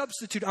have a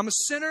substitute. I'm a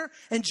sinner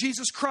and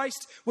Jesus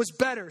Christ was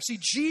better. See,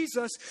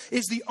 Jesus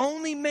is the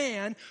only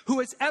man who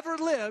has ever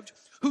lived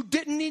who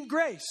didn't need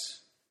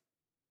grace.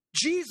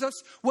 Jesus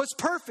was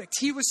perfect.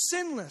 He was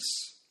sinless.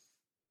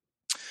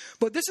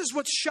 But this is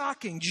what's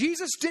shocking.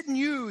 Jesus didn't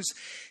use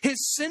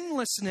his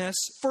sinlessness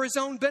for his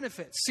own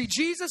benefits. See,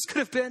 Jesus could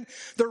have been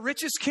the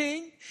richest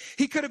king.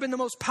 He could have been the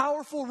most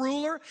powerful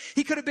ruler.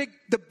 He could have been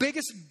the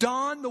biggest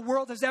don the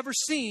world has ever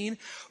seen.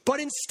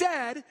 But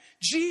instead,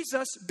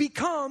 Jesus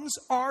becomes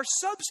our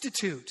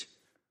substitute.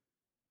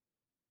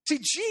 See,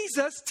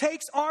 Jesus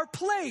takes our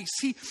place.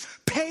 He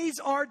pays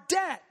our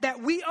debt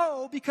that we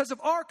owe because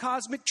of our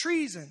cosmic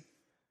treason.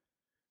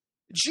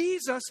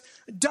 Jesus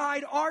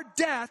died our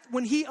death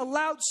when he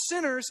allowed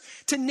sinners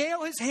to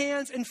nail his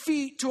hands and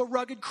feet to a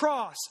rugged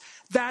cross.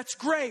 That's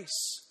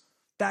grace.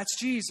 That's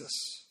Jesus.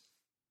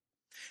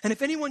 And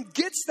if anyone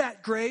gets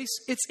that grace,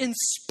 it's in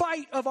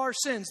spite of our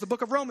sins. The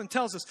book of Romans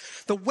tells us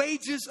the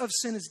wages of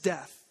sin is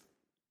death.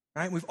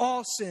 Right? We've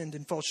all sinned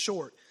and fall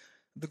short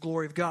of the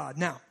glory of God.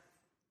 Now,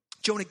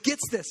 Jonah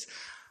gets this.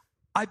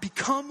 I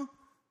become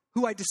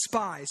who I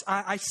despise.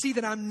 I see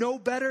that I'm no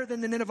better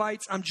than the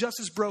Ninevites. I'm just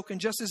as broken,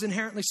 just as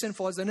inherently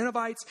sinful as the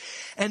Ninevites.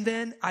 And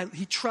then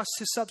he trusts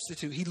his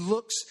substitute. He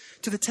looks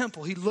to the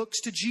temple. He looks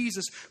to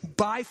Jesus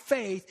by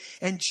faith.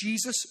 And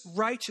Jesus'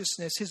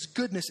 righteousness, his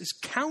goodness is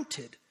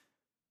counted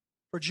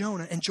for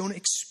Jonah. And Jonah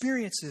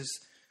experiences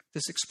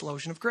this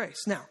explosion of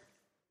grace. Now,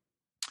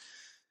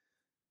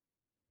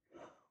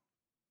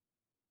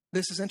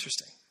 this is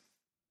interesting.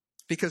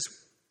 Because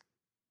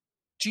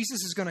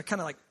Jesus is going to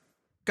kind of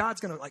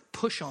God's going to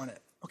push on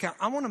it. Okay,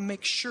 I want to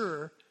make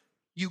sure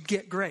you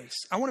get grace.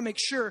 I want to make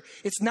sure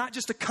it's not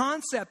just a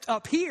concept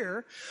up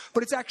here,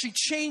 but it's actually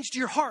changed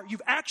your heart.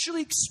 You've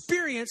actually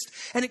experienced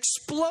an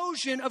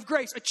explosion of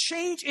grace, a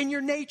change in your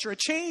nature, a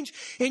change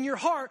in your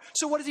heart.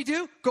 So what does he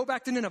do? Go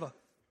back to Nineveh.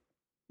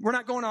 We're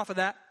not going off of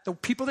that. The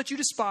people that you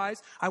despise,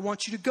 I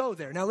want you to go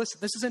there. Now listen,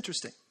 this is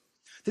interesting.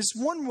 This is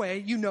one way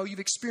you know you've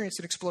experienced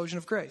an explosion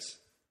of grace.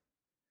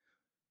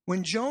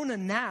 When Jonah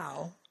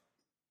now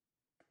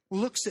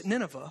looks at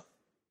Nineveh,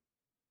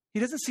 he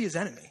doesn't see his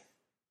enemy.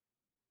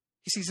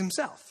 He sees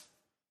himself.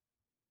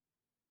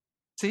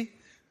 See,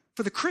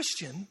 for the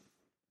Christian,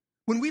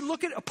 when we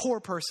look at a poor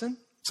person,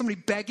 somebody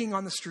begging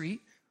on the street,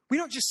 we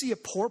don't just see a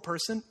poor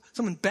person,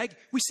 someone begging,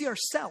 we see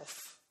ourselves.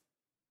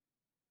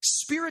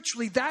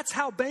 Spiritually, that's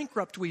how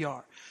bankrupt we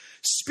are.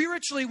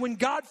 Spiritually, when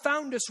God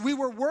found us, we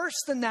were worse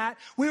than that.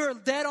 We were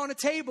dead on a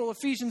table,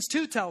 Ephesians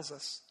 2 tells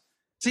us.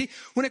 See,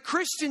 when a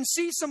Christian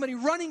sees somebody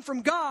running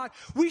from God,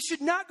 we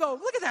should not go,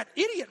 look at that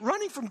idiot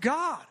running from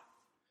God.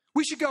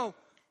 We should go,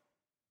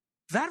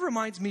 that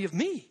reminds me of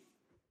me.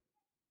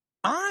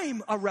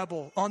 I'm a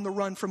rebel on the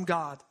run from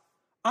God.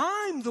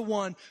 I'm the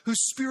one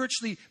who's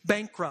spiritually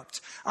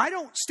bankrupt. I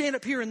don't stand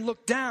up here and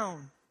look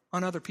down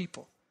on other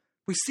people.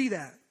 We see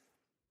that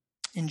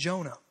in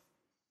Jonah.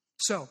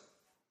 So,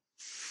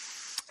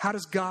 how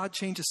does God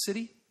change a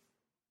city?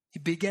 He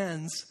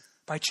begins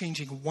by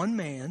changing one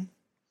man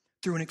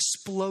through an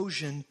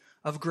explosion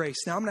of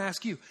grace. Now, I'm going to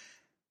ask you,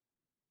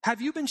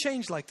 have you been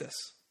changed like this?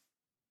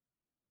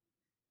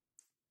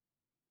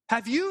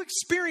 Have you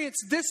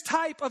experienced this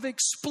type of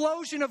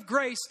explosion of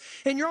grace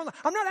in your own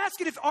life? I'm not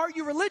asking are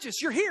you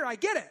religious? You're here, I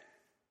get it.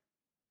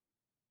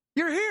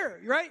 You're here,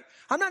 right?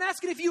 I'm not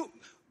asking if you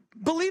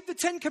believe the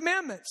 10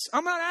 Commandments.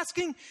 I'm not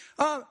asking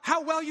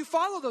how well you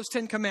follow those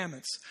 10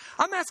 Commandments.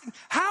 I'm asking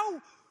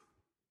how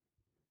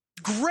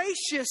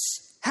gracious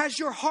has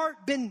your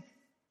heart been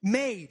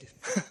made,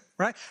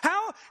 right?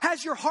 How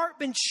has your heart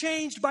been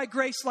changed by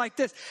grace like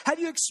this? Have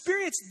you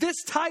experienced this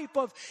type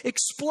of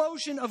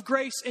explosion of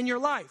grace in your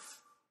life?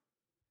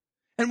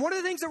 And one of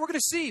the things that we're going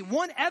to see,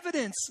 one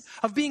evidence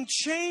of being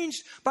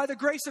changed by the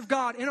grace of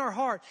God in our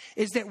heart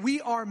is that we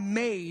are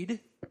made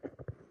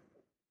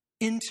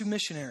into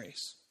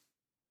missionaries.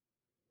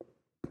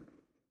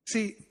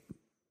 See,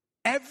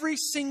 every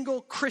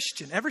single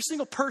Christian, every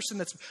single person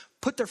that's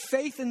put their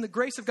faith in the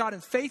grace of God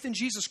and faith in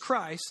Jesus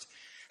Christ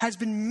has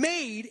been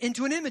made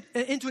into an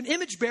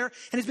image bearer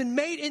and has been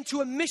made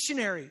into a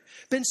missionary,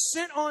 been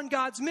sent on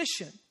God's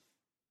mission.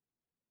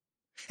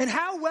 And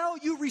how well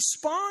you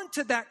respond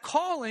to that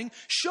calling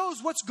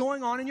shows what's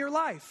going on in your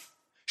life.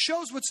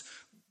 Shows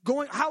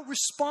how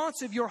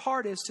responsive your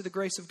heart is to the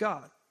grace of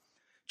God.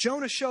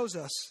 Jonah shows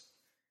us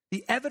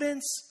the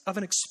evidence of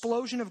an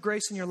explosion of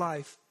grace in your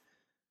life.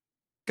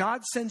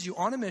 God sends you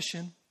on a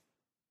mission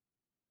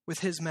with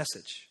his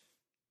message.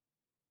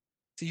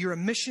 So you're a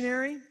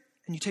missionary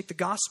and you take the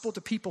gospel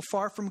to people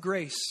far from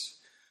grace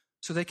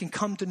so they can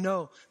come to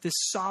know this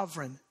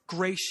sovereign,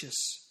 gracious,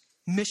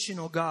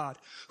 missional God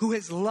who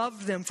has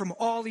loved them from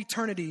all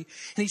eternity.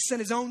 And he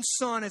sent his own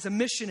son as a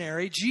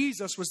missionary.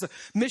 Jesus was the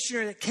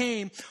missionary that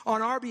came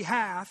on our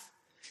behalf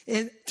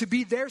and to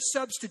be their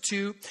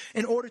substitute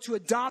in order to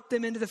adopt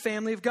them into the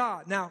family of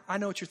God. Now, I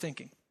know what you're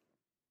thinking.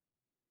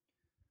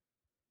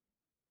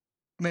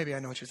 Maybe I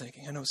know what you're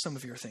thinking. I know some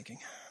of you are thinking.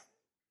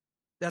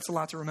 That's a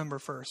lot to remember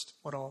first,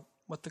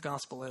 what the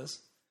gospel is.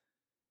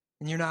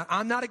 And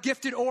I'm not a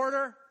gifted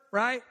orator,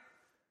 right?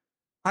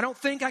 I don't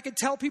think I could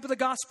tell people the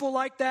gospel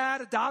like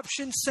that.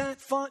 Adoption, sent,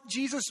 font,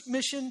 Jesus,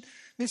 mission,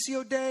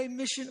 missio Dei,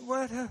 mission,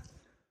 what?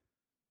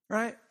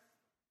 Right?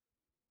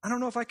 I don't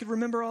know if I could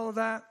remember all of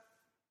that.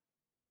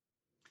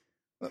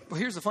 Well,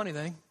 here's the funny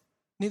thing.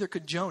 Neither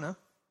could Jonah.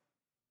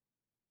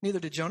 Neither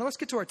did Jonah. Let's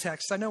get to our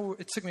text. I know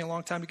it took me a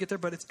long time to get there,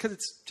 but it's because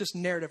it's just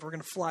narrative. We're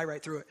going to fly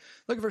right through it.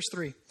 Look at verse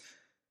 3.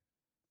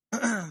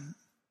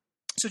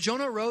 So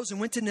Jonah arose and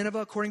went to Nineveh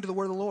according to the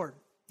word of the Lord.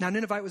 Now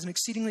Nineveh was an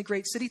exceedingly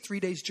great city,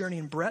 3 days' journey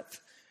in breadth.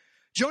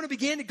 Jonah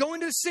began to go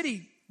into the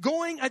city,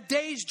 going a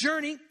day's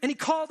journey, and he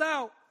called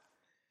out,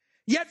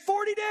 "Yet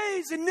 40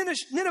 days and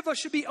Nineveh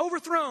should be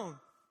overthrown."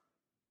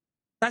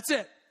 That's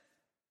it.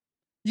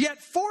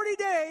 Yet 40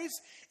 days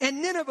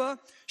and Nineveh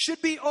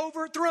should be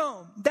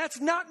overthrown. That's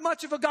not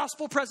much of a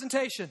gospel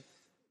presentation.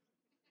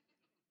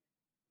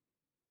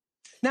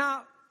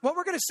 Now, what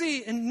we're going to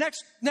see in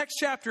next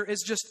chapter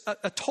is just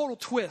a total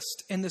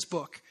twist in this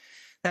book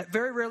that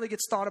very rarely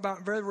gets thought about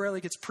and very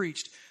rarely gets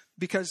preached,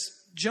 because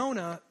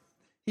Jonah,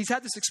 he's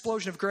had this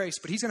explosion of grace,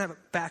 but he's going to have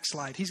a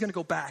backslide. He's going to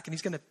go back and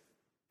he's going to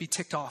be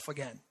ticked off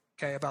again,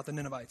 okay, about the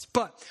Ninevites.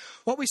 But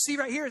what we see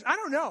right here is, I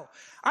don't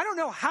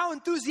know how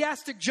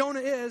enthusiastic Jonah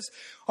is.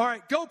 All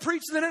right, go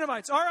preach to the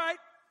Ninevites. All right,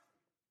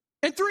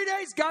 in 3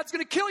 days, God's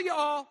going to kill you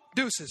all.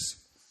 Deuces.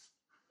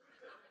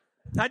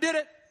 I did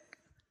it.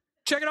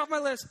 Check it off my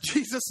list.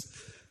 Jesus.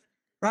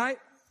 Right?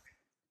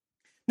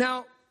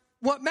 Now,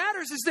 what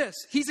matters is this.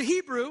 He's a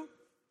Hebrew,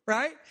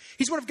 right?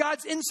 He's one of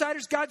God's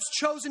insiders, God's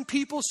chosen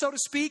people, so to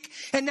speak.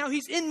 And now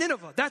he's in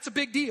Nineveh. That's a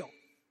big deal.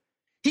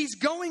 He's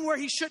going where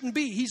he shouldn't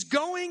be. He's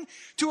going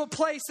to a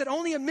place that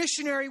only a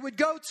missionary would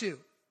go to.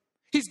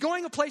 He's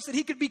going a place that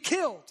he could be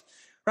killed,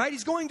 right?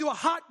 He's going to a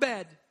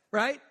hotbed,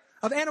 right,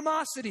 of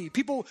animosity.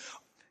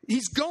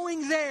 He's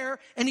going there,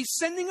 and he's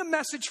sending a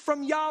message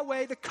from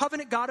Yahweh, the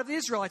covenant God of the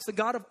Israelites, the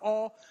God of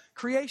all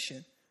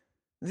creation.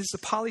 And this is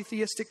a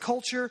polytheistic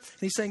culture,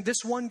 and he's saying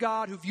this one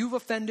God who you've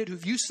offended, who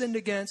you sinned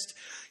against,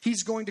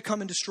 he's going to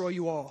come and destroy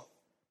you all.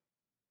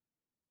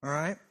 All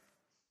right?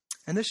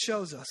 And this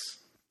shows us,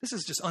 this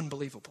is just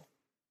unbelievable,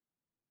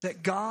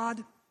 that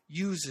God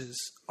uses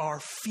our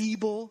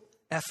feeble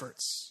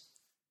efforts.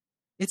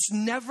 It's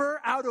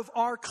never out of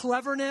our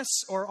cleverness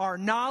or our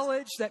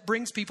knowledge that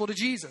brings people to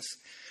Jesus,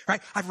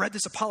 right? I've read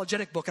this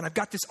apologetic book and I've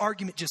got this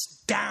argument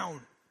just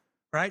down,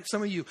 right?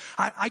 Some of you,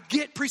 I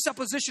get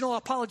presuppositional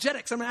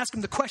apologetics. I'm going to ask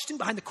them the question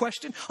behind the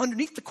question,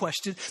 underneath the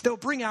question, that will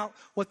bring out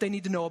what they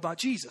need to know about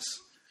Jesus,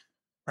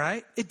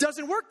 right? It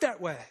doesn't work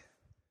that way.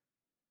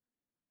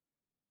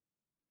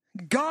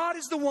 God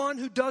is the one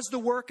who does the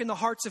work in the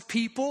hearts of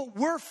people.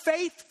 We're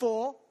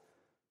faithful,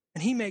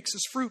 and he makes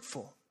us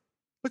fruitful.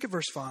 Look at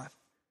verse 5.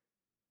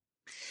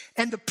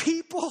 And the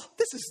people,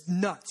 this is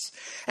nuts.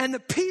 And the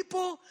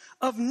people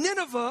of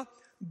Nineveh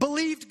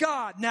believed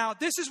God. Now,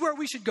 this is where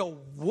we should go,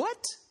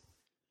 what?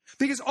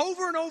 Because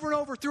over and over and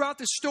over throughout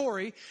this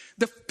story,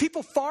 the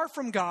people far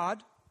from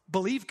God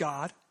believe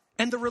God,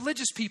 and the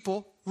religious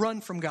people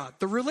run from God.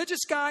 The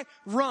religious guy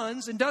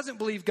runs and doesn't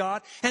believe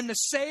God, and the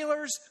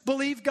sailors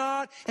believe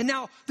God, and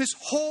now this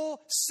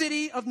whole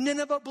city of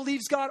Nineveh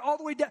believes God, all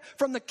the way down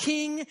from the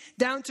king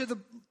down to the,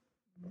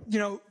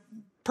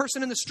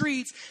 person in the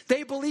streets.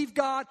 They believe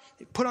God.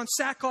 They put on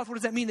sackcloth. What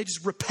does that mean? They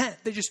just repent.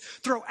 They just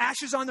throw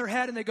ashes on their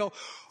head and they go,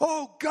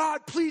 oh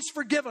God, please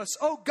forgive us.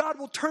 Oh God,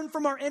 we'll turn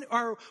from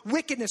our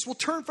wickedness. We'll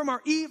turn from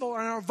our evil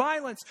and our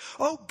violence.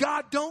 Oh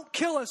God, don't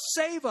kill us.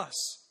 Save us.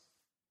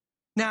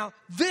 Now,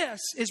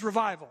 this is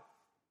revival.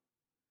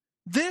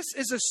 This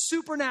is a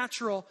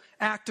supernatural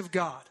act of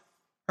God,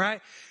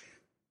 right?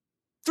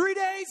 3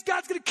 days,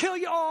 God's going to kill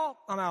you all.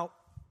 I'm out.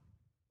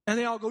 And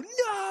they all go,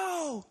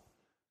 no.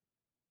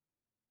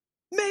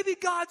 Maybe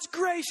God's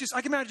gracious.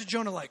 I can imagine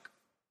Jonah like,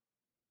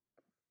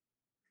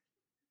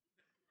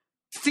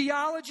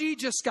 theology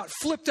just got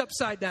flipped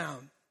upside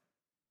down,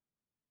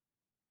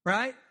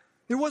 right?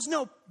 There was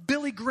no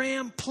Billy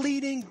Graham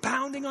pleading,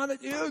 pounding on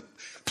it.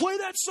 Play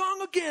that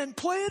song again.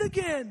 Play it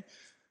again.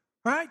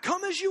 All right?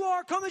 Come as you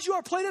are. Come as you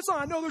are. Play that song.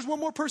 I know there's one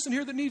more person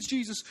here that needs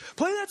Jesus.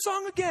 Play that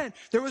song again.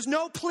 There was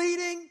no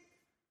pleading.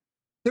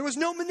 There was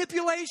no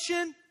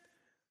manipulation.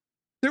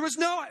 There was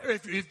no,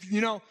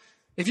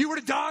 if you were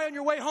to die on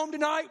your way home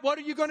tonight, what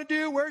are you going to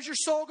do? Where's your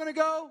soul going to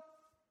go?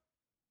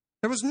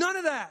 There was none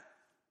of that.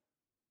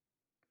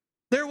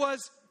 There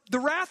was the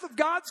wrath of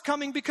God's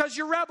coming because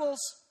you're rebels.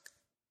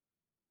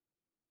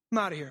 I'm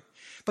out of here.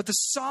 But the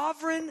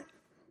sovereign,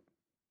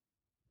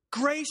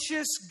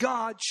 gracious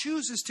God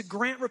chooses to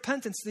grant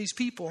repentance to these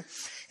people,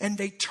 and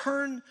they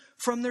turn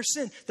from their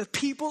sin. The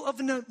people of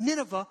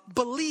Nineveh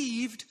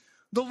believed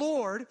the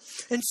Lord,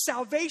 and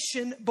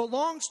salvation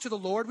belongs to the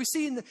Lord. We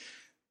see in the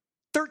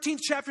 13th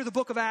chapter of the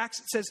book of Acts,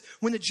 it says,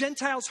 when the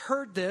Gentiles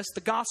heard this, the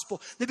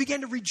gospel, they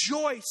began to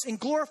rejoice and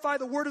glorify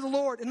the word of the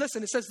Lord. And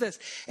listen, it says this,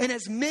 and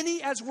as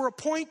many as were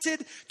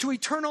appointed to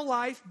eternal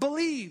life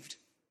believed.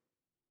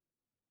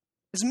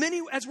 As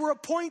many as were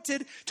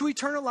appointed to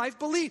eternal life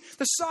believe.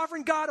 The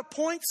sovereign God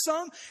appoints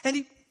some and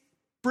he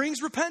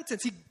brings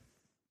repentance. He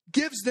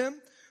gives them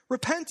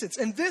repentance.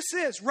 And this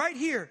is right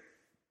here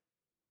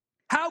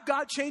how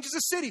God changes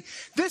a city.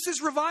 This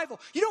is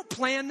revival. You don't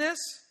plan this,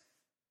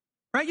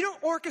 right? You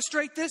don't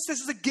orchestrate this. This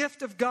is a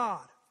gift of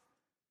God.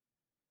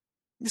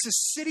 This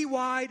is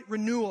citywide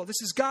renewal.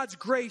 This is God's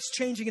grace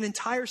changing an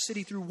entire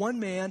city through one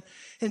man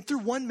and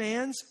through one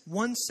man's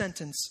one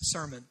sentence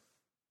sermon.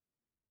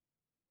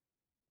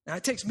 Now,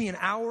 it takes me an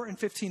hour and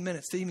 15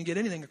 minutes to even get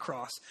anything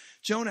across.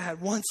 Jonah had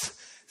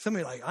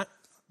somebody like,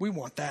 we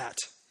want that.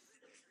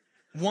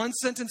 One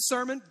sentence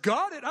sermon,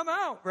 got it, I'm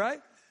out, right?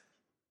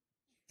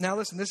 Now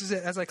listen, this is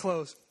it as I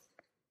close.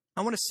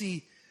 I want to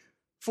see,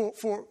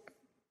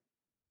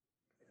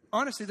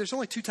 honestly, there's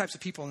only two types of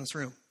people in this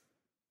room,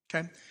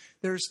 okay?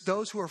 There's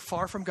those who are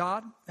far from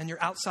God and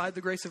you're outside the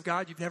grace of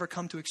God. You've never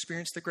come to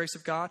experience the grace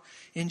of God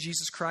in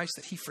Jesus Christ,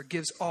 that he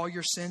forgives all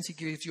your sins. He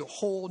gives you a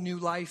whole new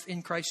life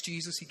in Christ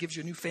Jesus. He gives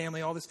you a new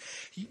family, all this.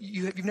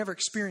 You've never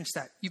experienced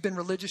that. You've been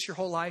religious your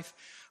whole life,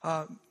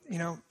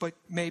 but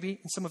maybe,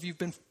 and some of you have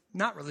been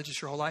not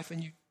religious your whole life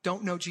and you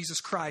don't know Jesus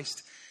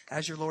Christ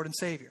as your Lord and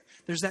Savior.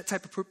 There's that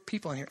type of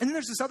people in here. And then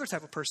there's this other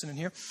type of person in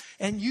here,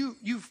 and you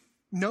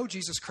know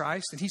Jesus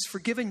Christ and he's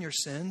forgiven your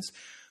sins,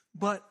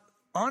 but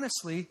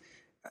honestly,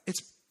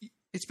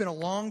 it's been a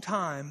long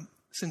time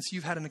since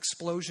you've had an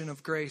explosion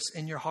of grace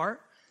in your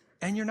heart,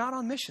 and you're not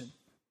on mission.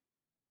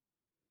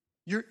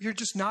 You're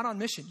just not on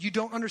mission. You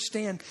don't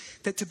understand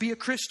that to be a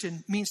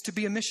Christian means to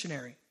be a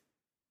missionary.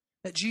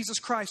 That Jesus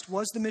Christ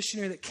was the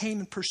missionary that came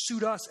and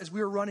pursued us as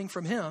we were running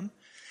from him.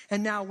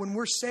 And now when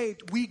we're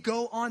saved, we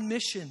go on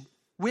mission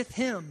with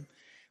him.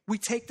 We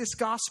take this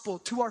gospel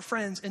to our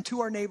friends and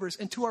to our neighbors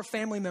and to our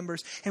family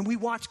members, and we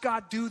watch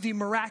God do the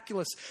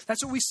miraculous.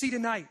 That's what we see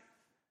tonight,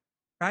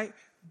 right?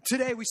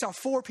 Today we saw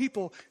 4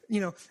 people,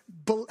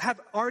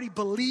 have already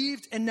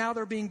believed and now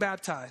they're being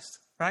baptized,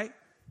 right?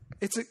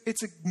 It's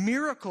a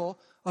miracle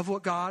of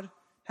what God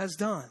has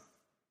done.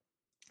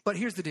 But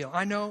here's the deal.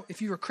 I know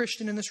if you're a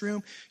Christian in this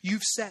room,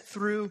 you've sat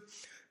through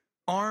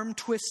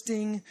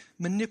arm-twisting,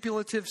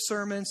 manipulative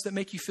sermons that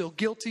make you feel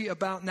guilty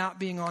about not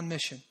being on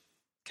mission,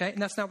 okay?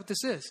 And that's not what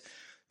this is,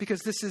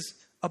 because this is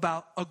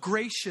about a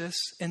gracious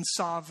and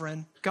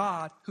sovereign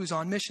God who's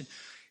on mission.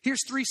 Here's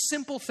three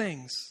simple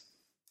things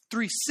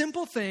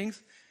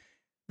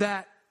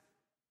that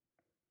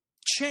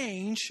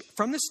change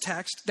from this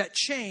text, that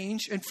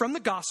change, and from the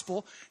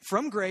gospel,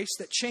 from grace,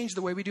 that change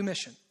the way we do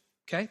mission.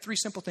 Okay? Three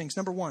simple things.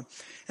 Number one,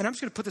 and I'm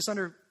just going to put this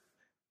under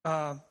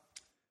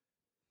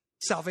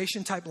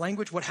salvation type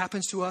language. What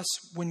happens to us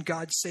when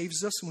God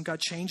saves us, when God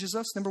changes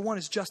us? Number one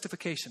is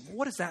justification.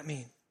 What does that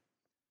mean?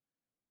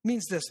 It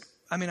means this.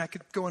 I mean, I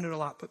could go into it a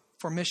lot, but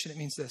for mission, it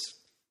means this.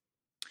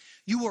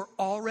 You are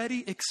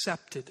already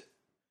accepted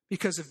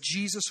because of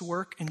Jesus'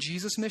 work and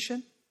Jesus'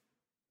 mission.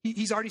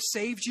 He's already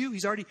saved you.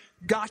 He's already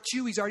got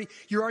you.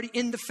 You're already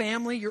in the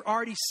family. You're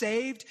already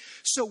saved.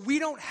 So we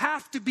don't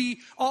have to be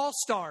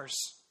all-stars.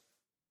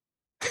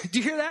 Do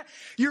you hear that?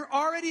 You're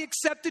already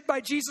accepted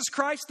by Jesus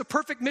Christ, the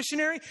perfect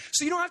missionary.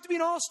 So you don't have to be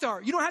an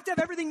all-star. You don't have to have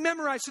everything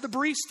memorized to the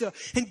barista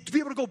and to be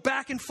able to go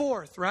back and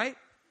forth, right?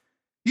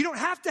 You don't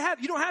have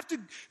to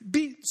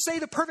say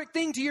the perfect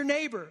thing to your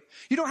neighbor.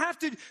 You don't have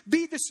to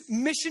be this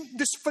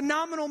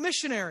phenomenal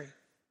missionary.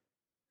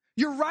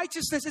 Your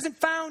righteousness isn't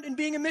found in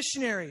being a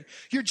missionary.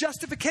 Your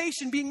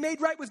justification, being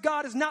made right with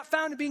God, is not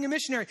found in being a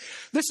missionary.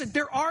 Listen,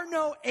 there are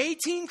no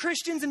A-team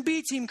Christians and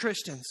B-team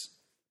Christians.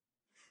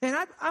 And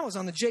I was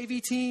on the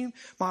JV team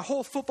my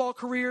whole football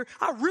career.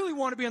 I really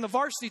want to be on the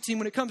varsity team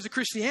when it comes to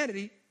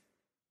Christianity.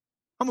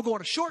 I'm going to go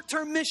on a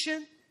short-term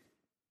mission.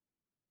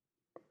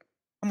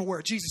 I'm going to wear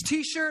a Jesus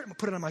t-shirt. I'm going to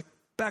put it on my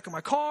back of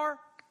my car.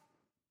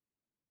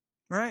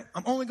 Right?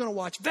 I'm only going to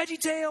watch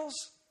VeggieTales.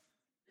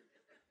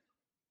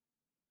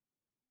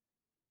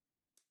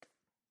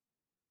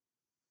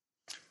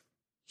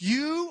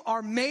 You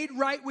are made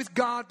right with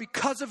God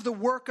because of the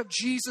work of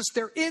Jesus.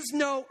 There is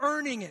no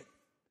earning it.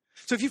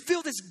 So if you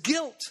feel this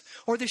guilt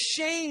or this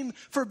shame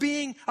for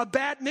being a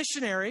bad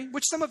missionary,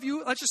 which some of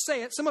you, let's just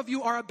say it, some of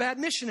you are a bad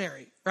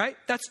missionary, right?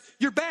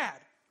 You're bad.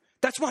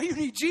 That's why you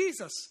need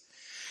Jesus.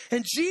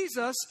 And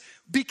Jesus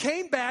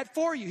became bad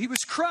for you. He was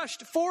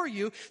crushed for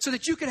you so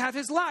that you could have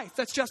his life.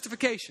 That's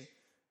justification.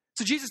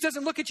 So Jesus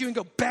doesn't look at you and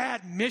go,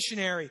 bad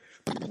missionary,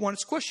 want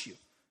to squish you,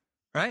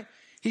 right?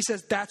 He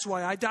says, that's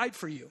why I died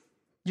for you.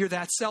 You're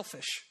that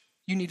selfish.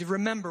 You need to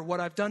remember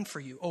what I've done for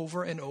you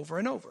over and over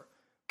and over.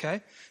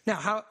 Okay?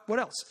 Now, what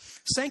else?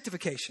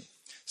 Sanctification.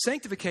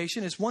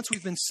 Sanctification is once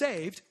we've been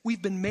saved,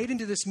 we've been made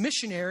into this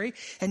missionary,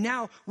 and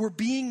now we're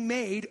being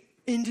made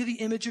into the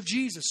image of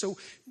Jesus. So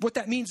what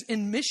that means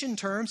in mission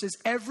terms is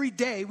every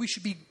day we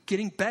should be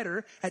getting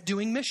better at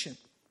doing mission.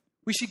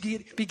 We should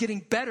be getting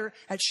better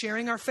at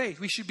sharing our faith.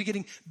 We should be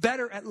getting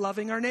better at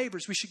loving our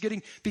neighbors. We should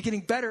be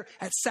getting better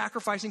at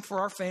sacrificing for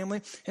our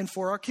family and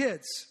for our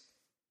kids.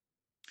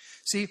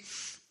 See,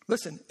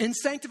 listen, in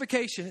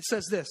sanctification, it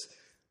says this.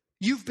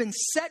 You've been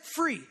set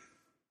free.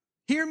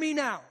 Hear me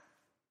now.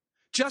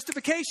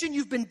 Justification,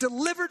 you've been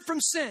delivered from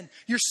sin.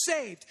 You're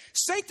saved.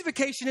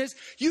 Sanctification is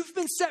you've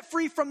been set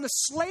free from the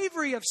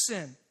slavery of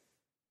sin.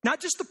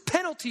 Not just the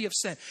penalty of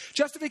sin.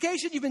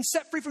 Justification, you've been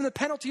set free from the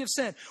penalty of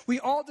sin. We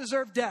all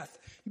deserve death.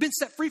 You've been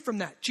set free from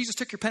that. Jesus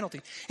took your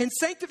penalty. In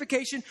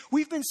sanctification,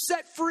 we've been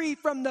set free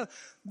from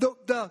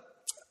the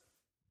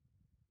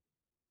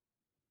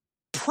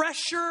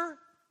pressure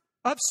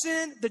of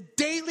sin, the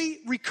daily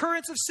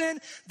recurrence of sin,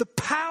 the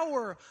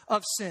power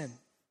of sin.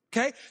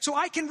 Okay? So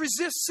I can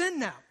resist sin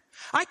now.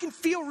 I can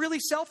feel really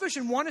selfish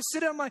and want to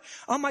sit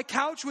on my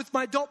couch with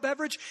my adult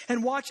beverage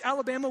and watch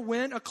Alabama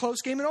win a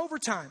close game in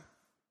overtime.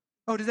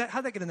 Oh,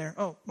 how'd that get in there?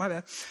 Oh, my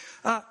bad.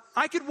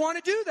 I could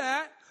want to do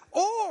that,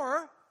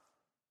 or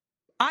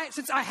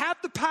since I have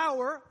the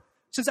power,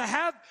 since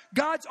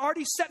God's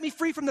already set me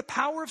free from the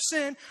power of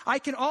sin, I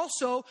can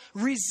also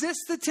resist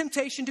the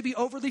temptation to be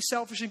overly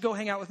selfish and go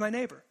hang out with my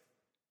neighbor.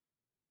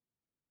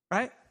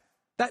 Right?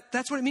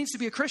 That's what it means to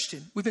be a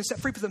Christian. We've been set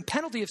free from the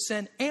penalty of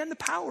sin and the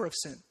power of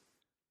sin.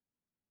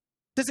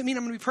 Does it mean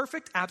I'm going to be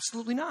perfect?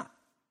 Absolutely not.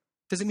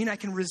 Does it mean I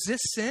can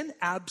resist sin?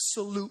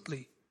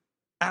 Absolutely.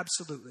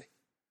 Absolutely.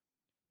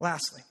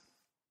 Lastly,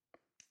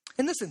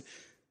 and listen,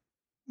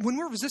 when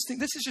we're resisting,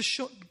 this is just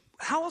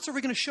how else are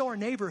we going to show our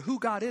neighbor who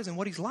God is and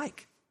what he's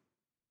like?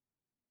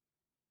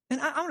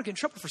 And I want to get in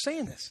trouble for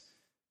saying this.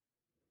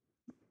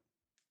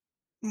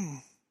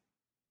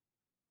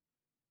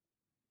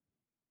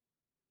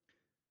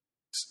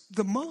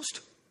 The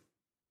most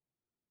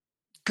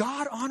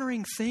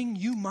God-honoring thing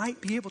you might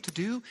be able to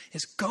do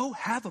is go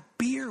have a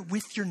beer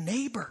with your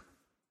neighbor.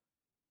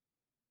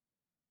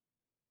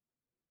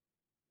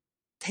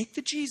 Take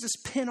the Jesus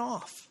pin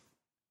off,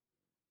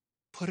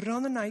 put it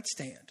on the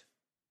nightstand,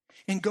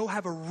 and go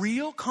have a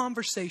real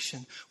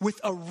conversation with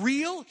a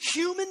real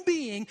human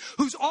being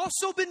who's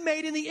also been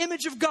made in the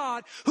image of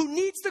God, who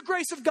needs the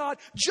grace of God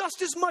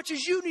just as much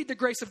as you need the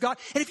grace of God.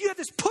 And if you have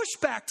this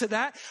pushback to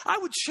that, I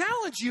would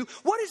challenge you,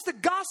 what is the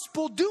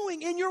gospel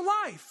doing in your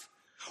life?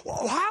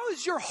 How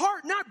is your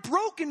heart not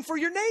broken for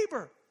your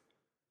neighbor?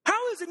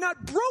 How is it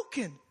not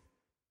broken?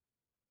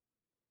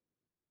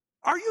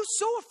 Are you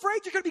so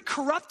afraid you're going to be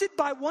corrupted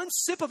by one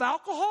sip of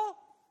alcohol?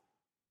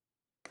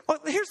 Well,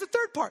 here's the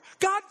third part.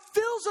 God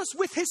fills us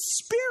with his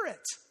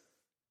Spirit.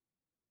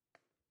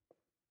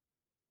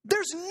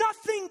 There's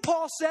nothing,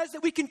 Paul says,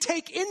 that we can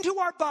take into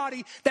our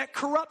body that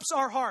corrupts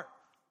our heart.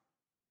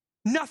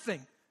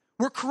 Nothing.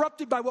 We're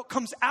corrupted by what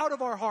comes out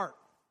of our heart.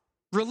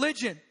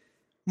 Religion,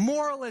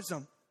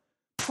 moralism,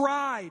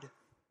 pride.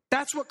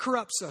 That's what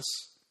corrupts us.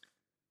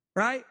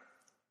 Right?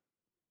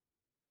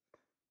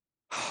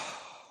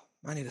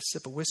 I need a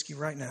sip of whiskey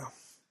right now.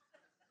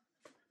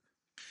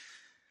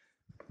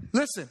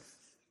 Listen.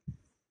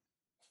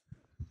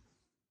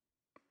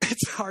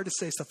 It's hard to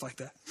say stuff like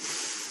that.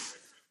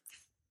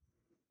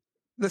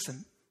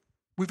 Listen,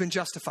 we've been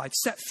justified,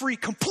 set free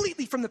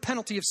completely from the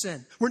penalty of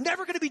sin. We're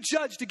never going to be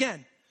judged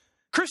again.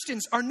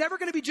 Christians are never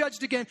going to be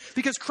judged again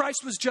because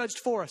Christ was judged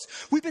for us.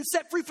 We've been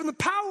set free from the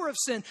power of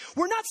sin.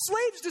 We're not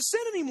slaves to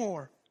sin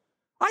anymore.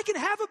 I can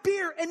have a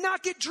beer and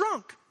not get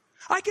drunk.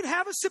 I can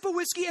have a sip of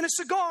whiskey and a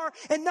cigar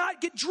and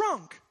not get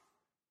drunk.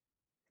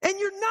 And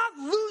you're not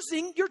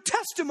losing your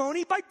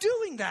testimony by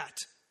doing that.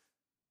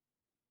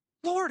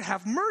 Lord,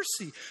 have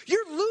mercy.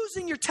 You're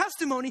losing your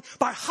testimony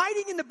by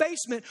hiding in the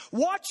basement,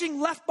 watching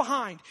Left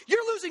Behind.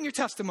 You're losing your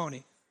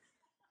testimony.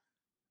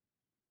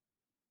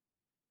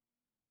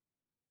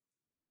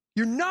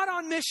 You're not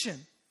on mission.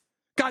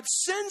 God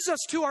sends us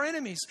to our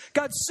enemies.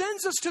 God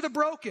sends us to the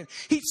broken.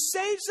 He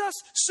saves us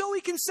so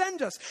he can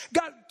send us.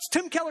 God,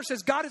 Tim Keller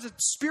says God is a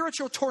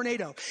spiritual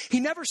tornado. He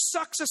never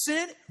sucks us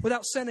in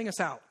without sending us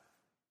out.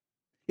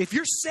 If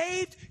you're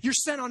saved, you're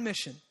sent on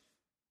mission.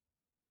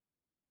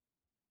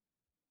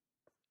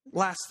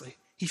 Lastly,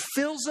 he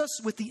fills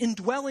us with the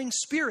indwelling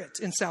Spirit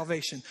in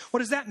salvation. What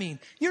does that mean?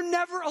 You're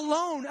never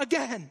alone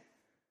again.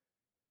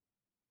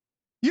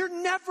 You're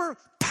never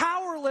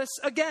powerless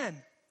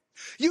again.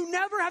 You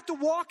never have to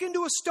walk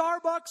into a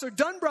Starbucks or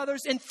Dunn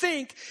Brothers and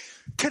think,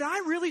 could I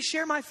really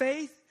share my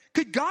faith?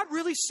 Could God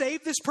really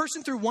save this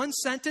person through one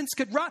sentence?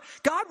 Could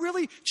God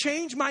really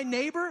change my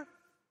neighbor?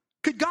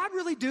 Could God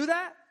really do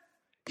that?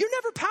 You're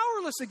never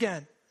powerless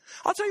again.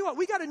 I'll tell you what,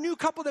 we got a new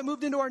couple that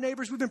moved into our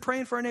neighbors. We've been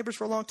praying for our neighbors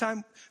for a long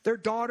time. Their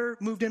daughter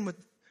moved in with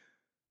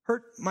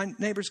her, my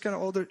neighbor's kind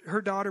of older.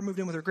 Her daughter moved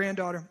in with her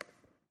granddaughter,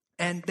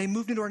 and they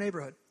moved into our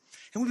neighborhood.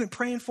 And we've been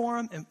praying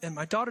for them, and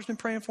my daughter's been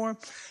praying for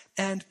them.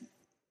 And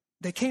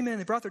they came in,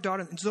 they brought their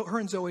daughter, and her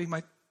and Zoe,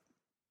 my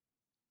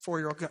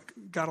 4-year-old,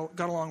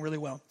 got along really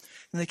well.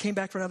 And they came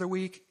back for another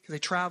week because they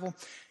travel,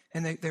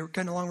 and they were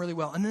getting along really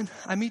well. And then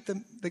I meet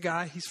the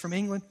guy, he's from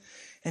England.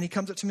 And he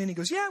comes up to me and he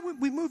goes, yeah,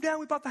 we moved down.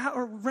 We bought the house,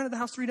 or rented the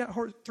house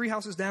three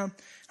houses down.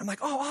 I'm like,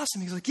 oh,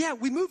 awesome. He's like, yeah,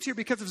 we moved here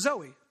because of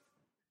Zoe.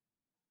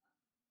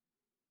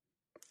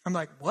 I'm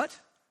like, what?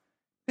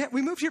 Yeah,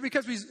 we moved here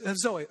because of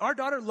Zoe. Our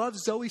daughter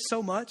loves Zoe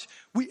so much.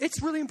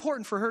 It's really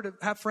important for her to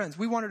have friends.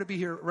 We want her to be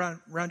here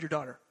around your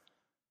daughter.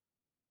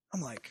 I'm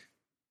like,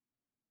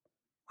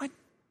 my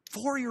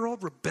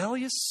 4-year-old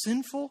rebellious,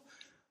 sinful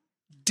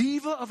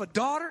diva of a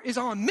daughter is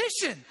on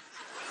mission.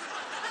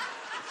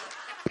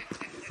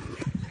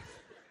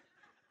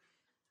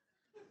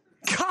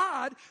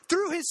 God,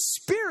 through his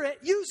Spirit,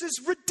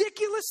 uses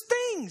ridiculous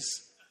things.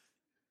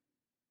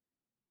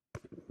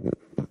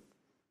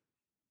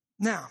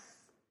 Now,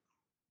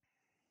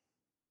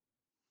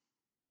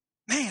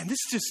 man, this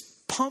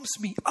just pumps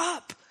me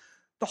up.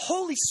 The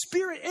Holy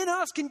Spirit in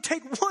us can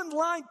take one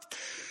line.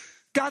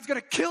 God's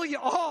going to kill you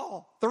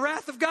all. The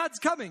wrath of God's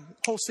coming.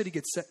 The whole city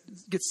gets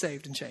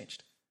saved and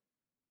changed.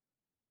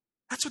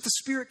 That's what the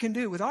Spirit can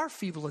do with our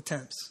feeble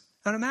attempts.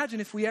 And imagine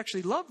if we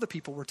actually love the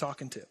people we're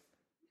talking to.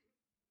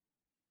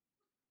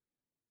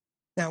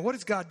 Now, what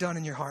has God done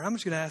in your heart? I'm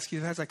just going to ask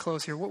you as I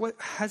close here, what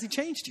has he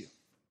changed you?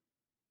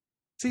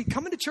 See,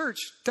 coming to church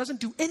doesn't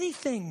do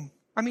anything.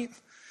 I mean,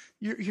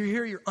 you're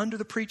here, you're under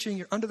the preaching,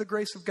 you're under the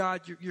grace of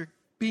God, you're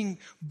being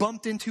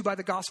bumped into by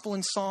the gospel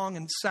and song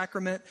and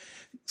sacrament.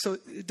 So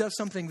it does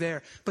something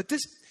there. But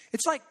this,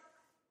 it's like,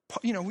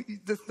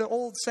 the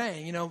old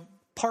saying,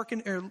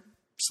 parking or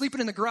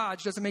sleeping in the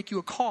garage doesn't make you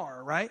a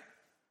car, right?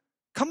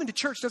 Coming to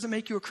church doesn't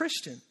make you a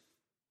Christian.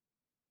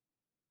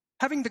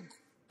 Having the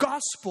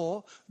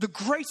gospel, the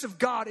grace of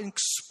God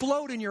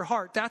explode in your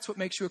heart, that's what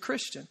makes you a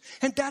Christian.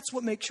 And that's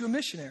what makes you a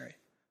missionary.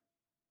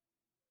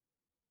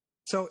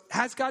 So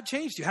has God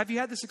changed you? Have you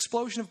had this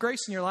explosion of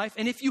grace in your life?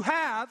 And if you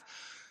have,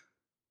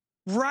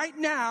 right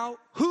now,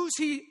 who's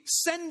he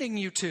sending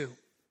you to?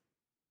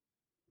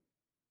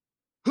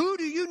 Who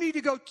do you need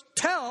to go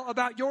tell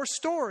about your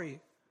story?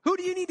 Who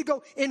do you need to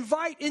go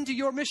invite into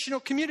your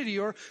missional community,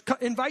 or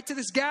invite to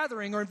this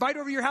gathering, or invite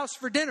over your house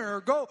for dinner, or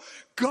go,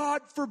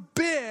 God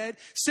forbid,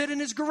 sit in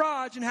his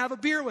garage and have a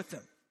beer with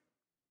them?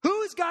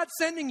 Who is God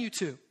sending you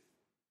to?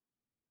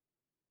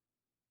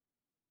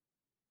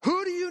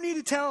 Who do you need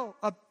to tell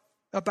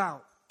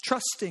about,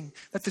 trusting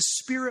that the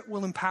Spirit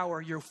will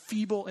empower your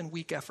feeble and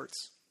weak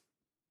efforts?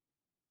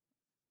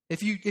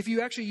 If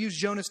you actually use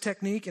Jonah's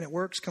technique and it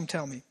works, come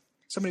tell me.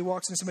 Somebody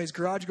walks in somebody's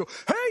garage, you go,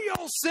 hey, you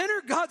old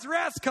sinner, God's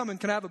wrath's coming.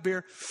 Can I have a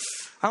beer?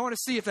 I want to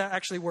see if that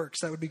actually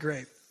works. That would be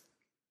great.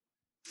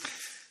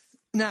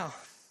 Now,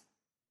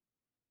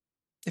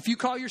 if you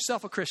call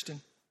yourself a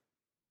Christian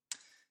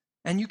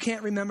and you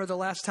can't remember the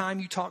last time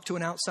you talked to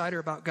an outsider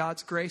about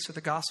God's grace or the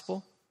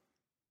gospel,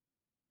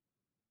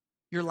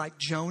 you're like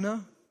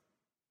Jonah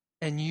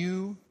And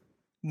you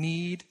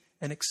need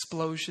an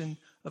explosion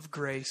of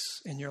grace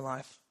in your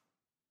life.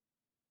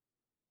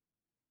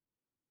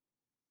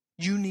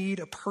 You need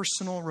a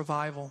personal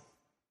revival.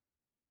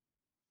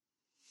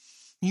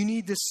 You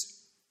need this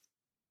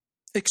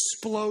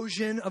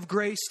explosion of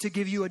grace to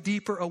give you a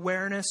deeper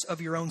awareness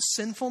of your own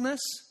sinfulness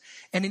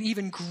and an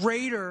even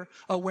greater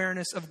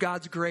awareness of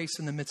God's grace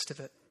in the midst of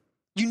it.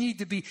 You need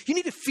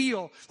to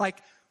feel like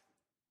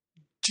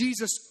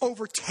Jesus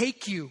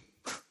overtake you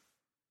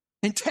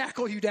and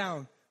tackle you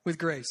down with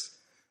grace.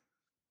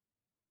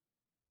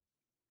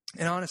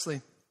 And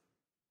honestly,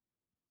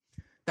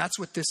 that's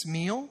what this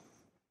meal,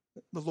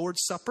 the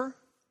Lord's Supper,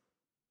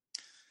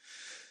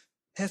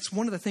 that's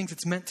one of the things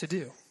it's meant to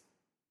do.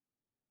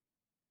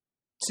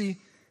 See,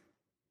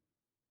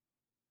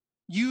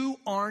 you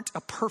aren't a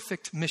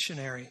perfect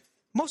missionary.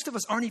 Most of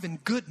us aren't even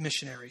good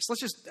missionaries.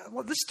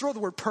 Let's throw the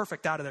word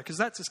perfect out of there because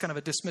that's just kind of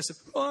a dismissive,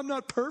 oh, I'm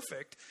not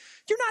perfect.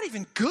 You're not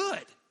even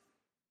good.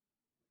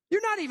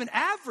 You're not even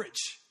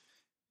average.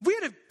 If we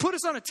had to put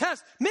us on a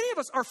test, many of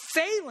us are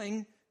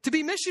failing to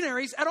be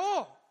missionaries at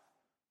all.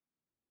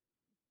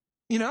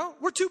 You know,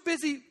 we're too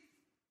busy.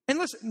 And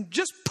listen,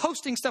 just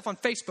posting stuff on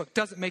Facebook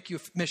doesn't make you a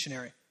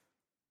missionary.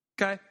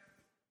 Okay?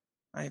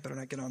 I better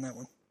not get on that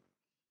one.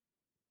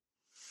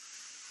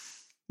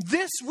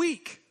 This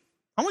week,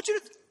 I want you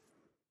to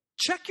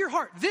check your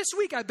heart. This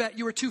week, I bet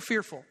you were too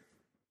fearful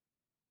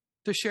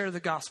to share the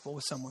gospel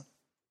with someone.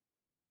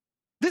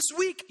 This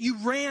week, you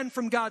ran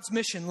from God's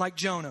mission like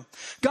Jonah.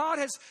 God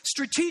has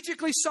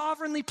strategically,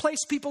 sovereignly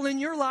placed people in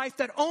your life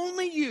that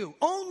only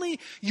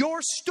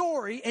your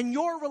story and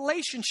your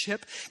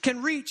relationship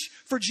can reach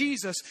for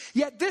Jesus.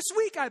 Yet this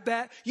week, I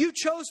bet, you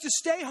chose to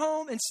stay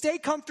home and stay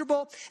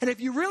comfortable. And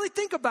if you really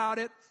think about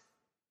it,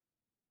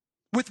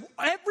 with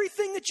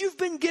everything that you've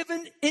been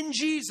given in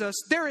Jesus,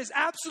 there is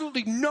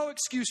absolutely no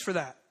excuse for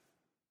that.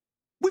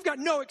 We've got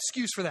no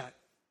excuse for that.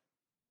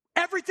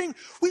 Everything,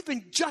 we've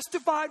been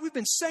justified, we've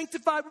been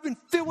sanctified, we've been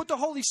filled with the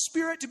Holy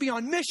Spirit to be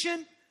on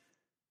mission.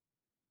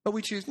 But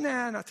we choose,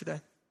 not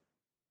today.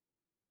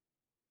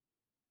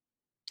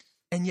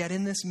 And yet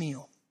in this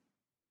meal,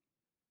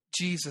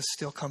 Jesus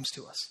still comes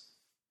to us.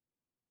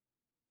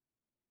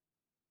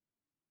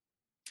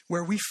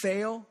 Where we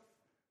fail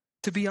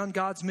to be on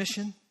God's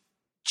mission,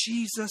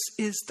 Jesus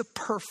is the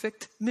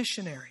perfect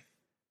missionary.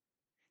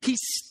 He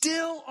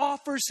still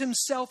offers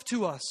himself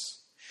to us.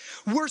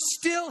 We're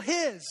still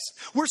his.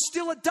 We're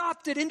still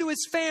adopted into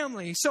his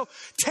family. So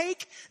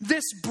take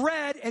this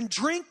bread and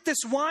drink this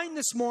wine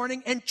this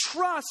morning and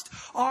trust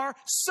our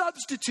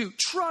substitute.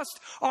 Trust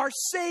our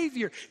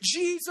Savior.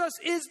 Jesus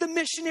is the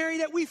missionary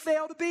that we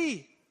fail to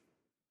be.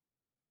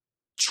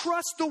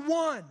 Trust the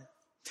one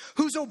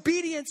whose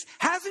obedience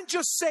hasn't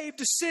just saved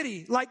a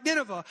city like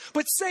Nineveh,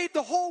 but saved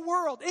the whole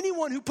world.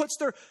 Anyone who puts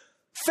their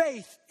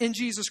faith in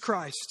Jesus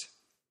Christ.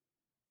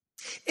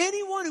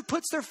 Anyone who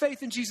puts their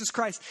faith in Jesus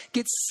Christ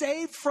gets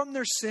saved from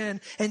their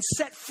sin and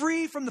set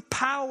free from the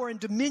power and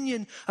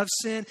dominion of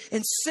sin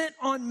and sent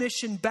on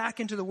mission back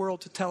into the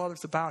world to tell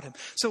others about him.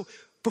 So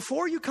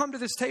before you come to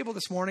this table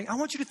this morning, I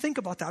want you to think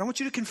about that. I want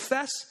you to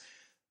confess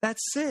that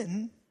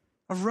sin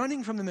of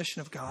running from the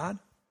mission of God,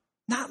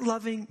 not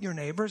loving your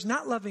neighbors,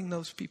 not loving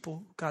those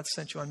people God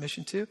sent you on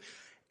mission to,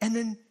 and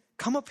then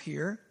come up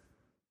here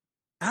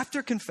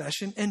after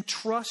confession and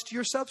trust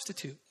your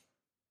substitute.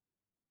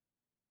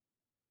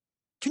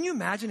 Can you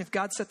imagine if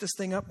God set this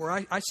thing up where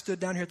I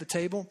stood down here at the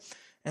table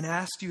and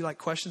asked you like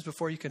questions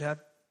before you could have,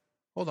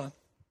 hold on,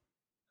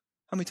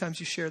 how many times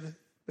you share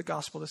the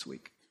gospel this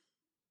week?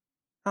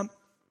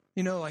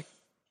 Like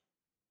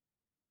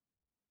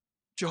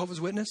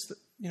Jehovah's Witness,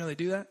 they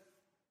do that.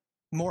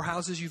 More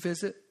houses you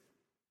visit,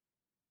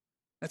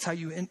 that's how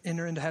you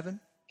enter into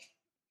heaven.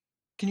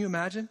 Can you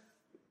imagine?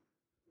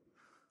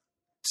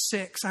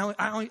 6,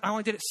 I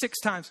only did it 6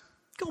 times.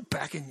 Go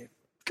back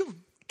go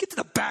get to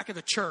the back of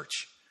the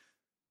church.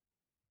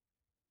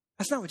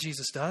 That's not what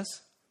Jesus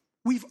does.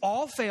 We've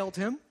all failed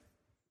him.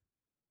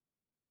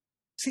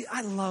 See,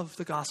 I love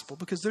the gospel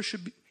because there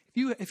should be,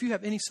 if you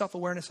have any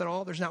self-awareness at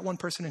all, there's not one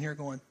person in here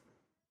going,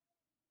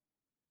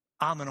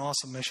 I'm an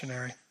awesome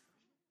missionary.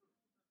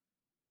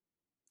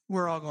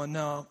 We're all going,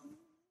 no,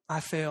 I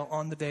fail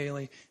on the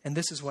daily, and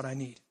this is what I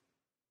need.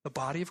 The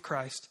body of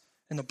Christ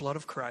and the blood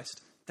of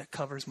Christ that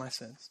covers my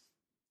sins.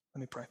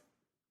 Let me pray.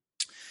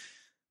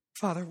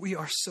 Father, we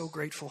are so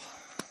grateful.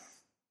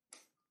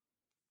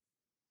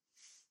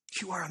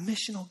 You are a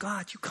missional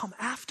God. You come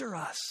after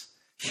us.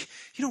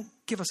 You don't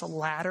give us a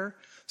ladder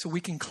so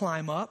we can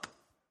climb up.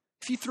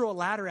 If you throw a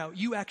ladder out,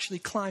 you actually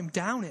climb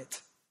down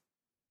it.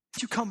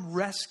 You come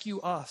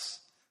rescue us.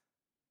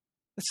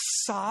 The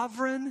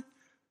sovereign,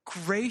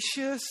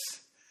 gracious,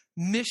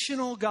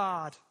 missional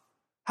God.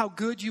 How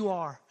good you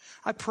are.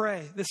 I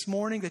pray this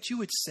morning that you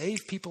would save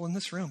people in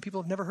this room.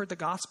 People have never heard the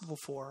gospel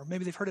before. Or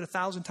maybe they've heard it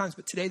 1,000 times,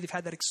 but today they've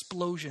had that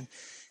explosion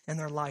in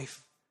their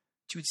life.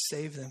 That you would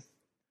save them.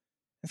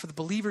 And for the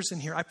believers in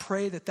here, I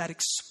pray that that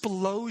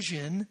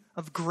explosion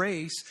of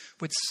grace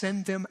would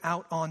send them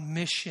out on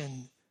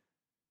mission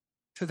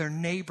to their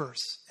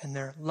neighbors and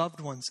their loved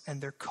ones and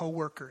their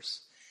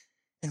coworkers.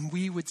 and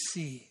we would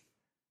see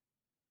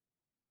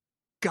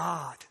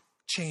God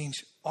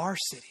change our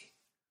city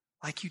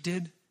like you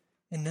did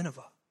in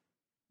Nineveh.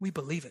 We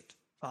believe it,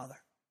 Father.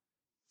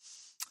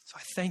 So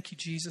I thank you,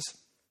 Jesus,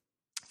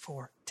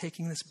 for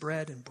taking this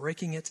bread and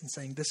breaking it and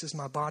saying, this is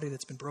my body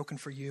that's been broken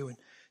for you, and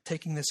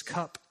taking this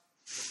cup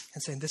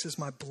and saying, this is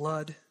my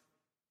blood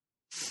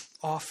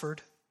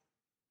offered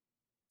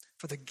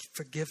for the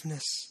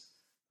forgiveness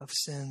of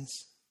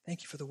sins.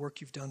 Thank you for the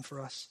work you've done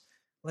for us.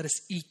 Let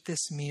us eat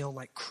this meal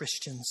like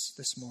Christians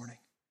this morning.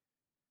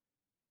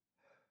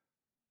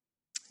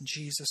 In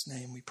Jesus'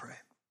 name we pray.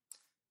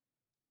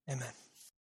 Amen.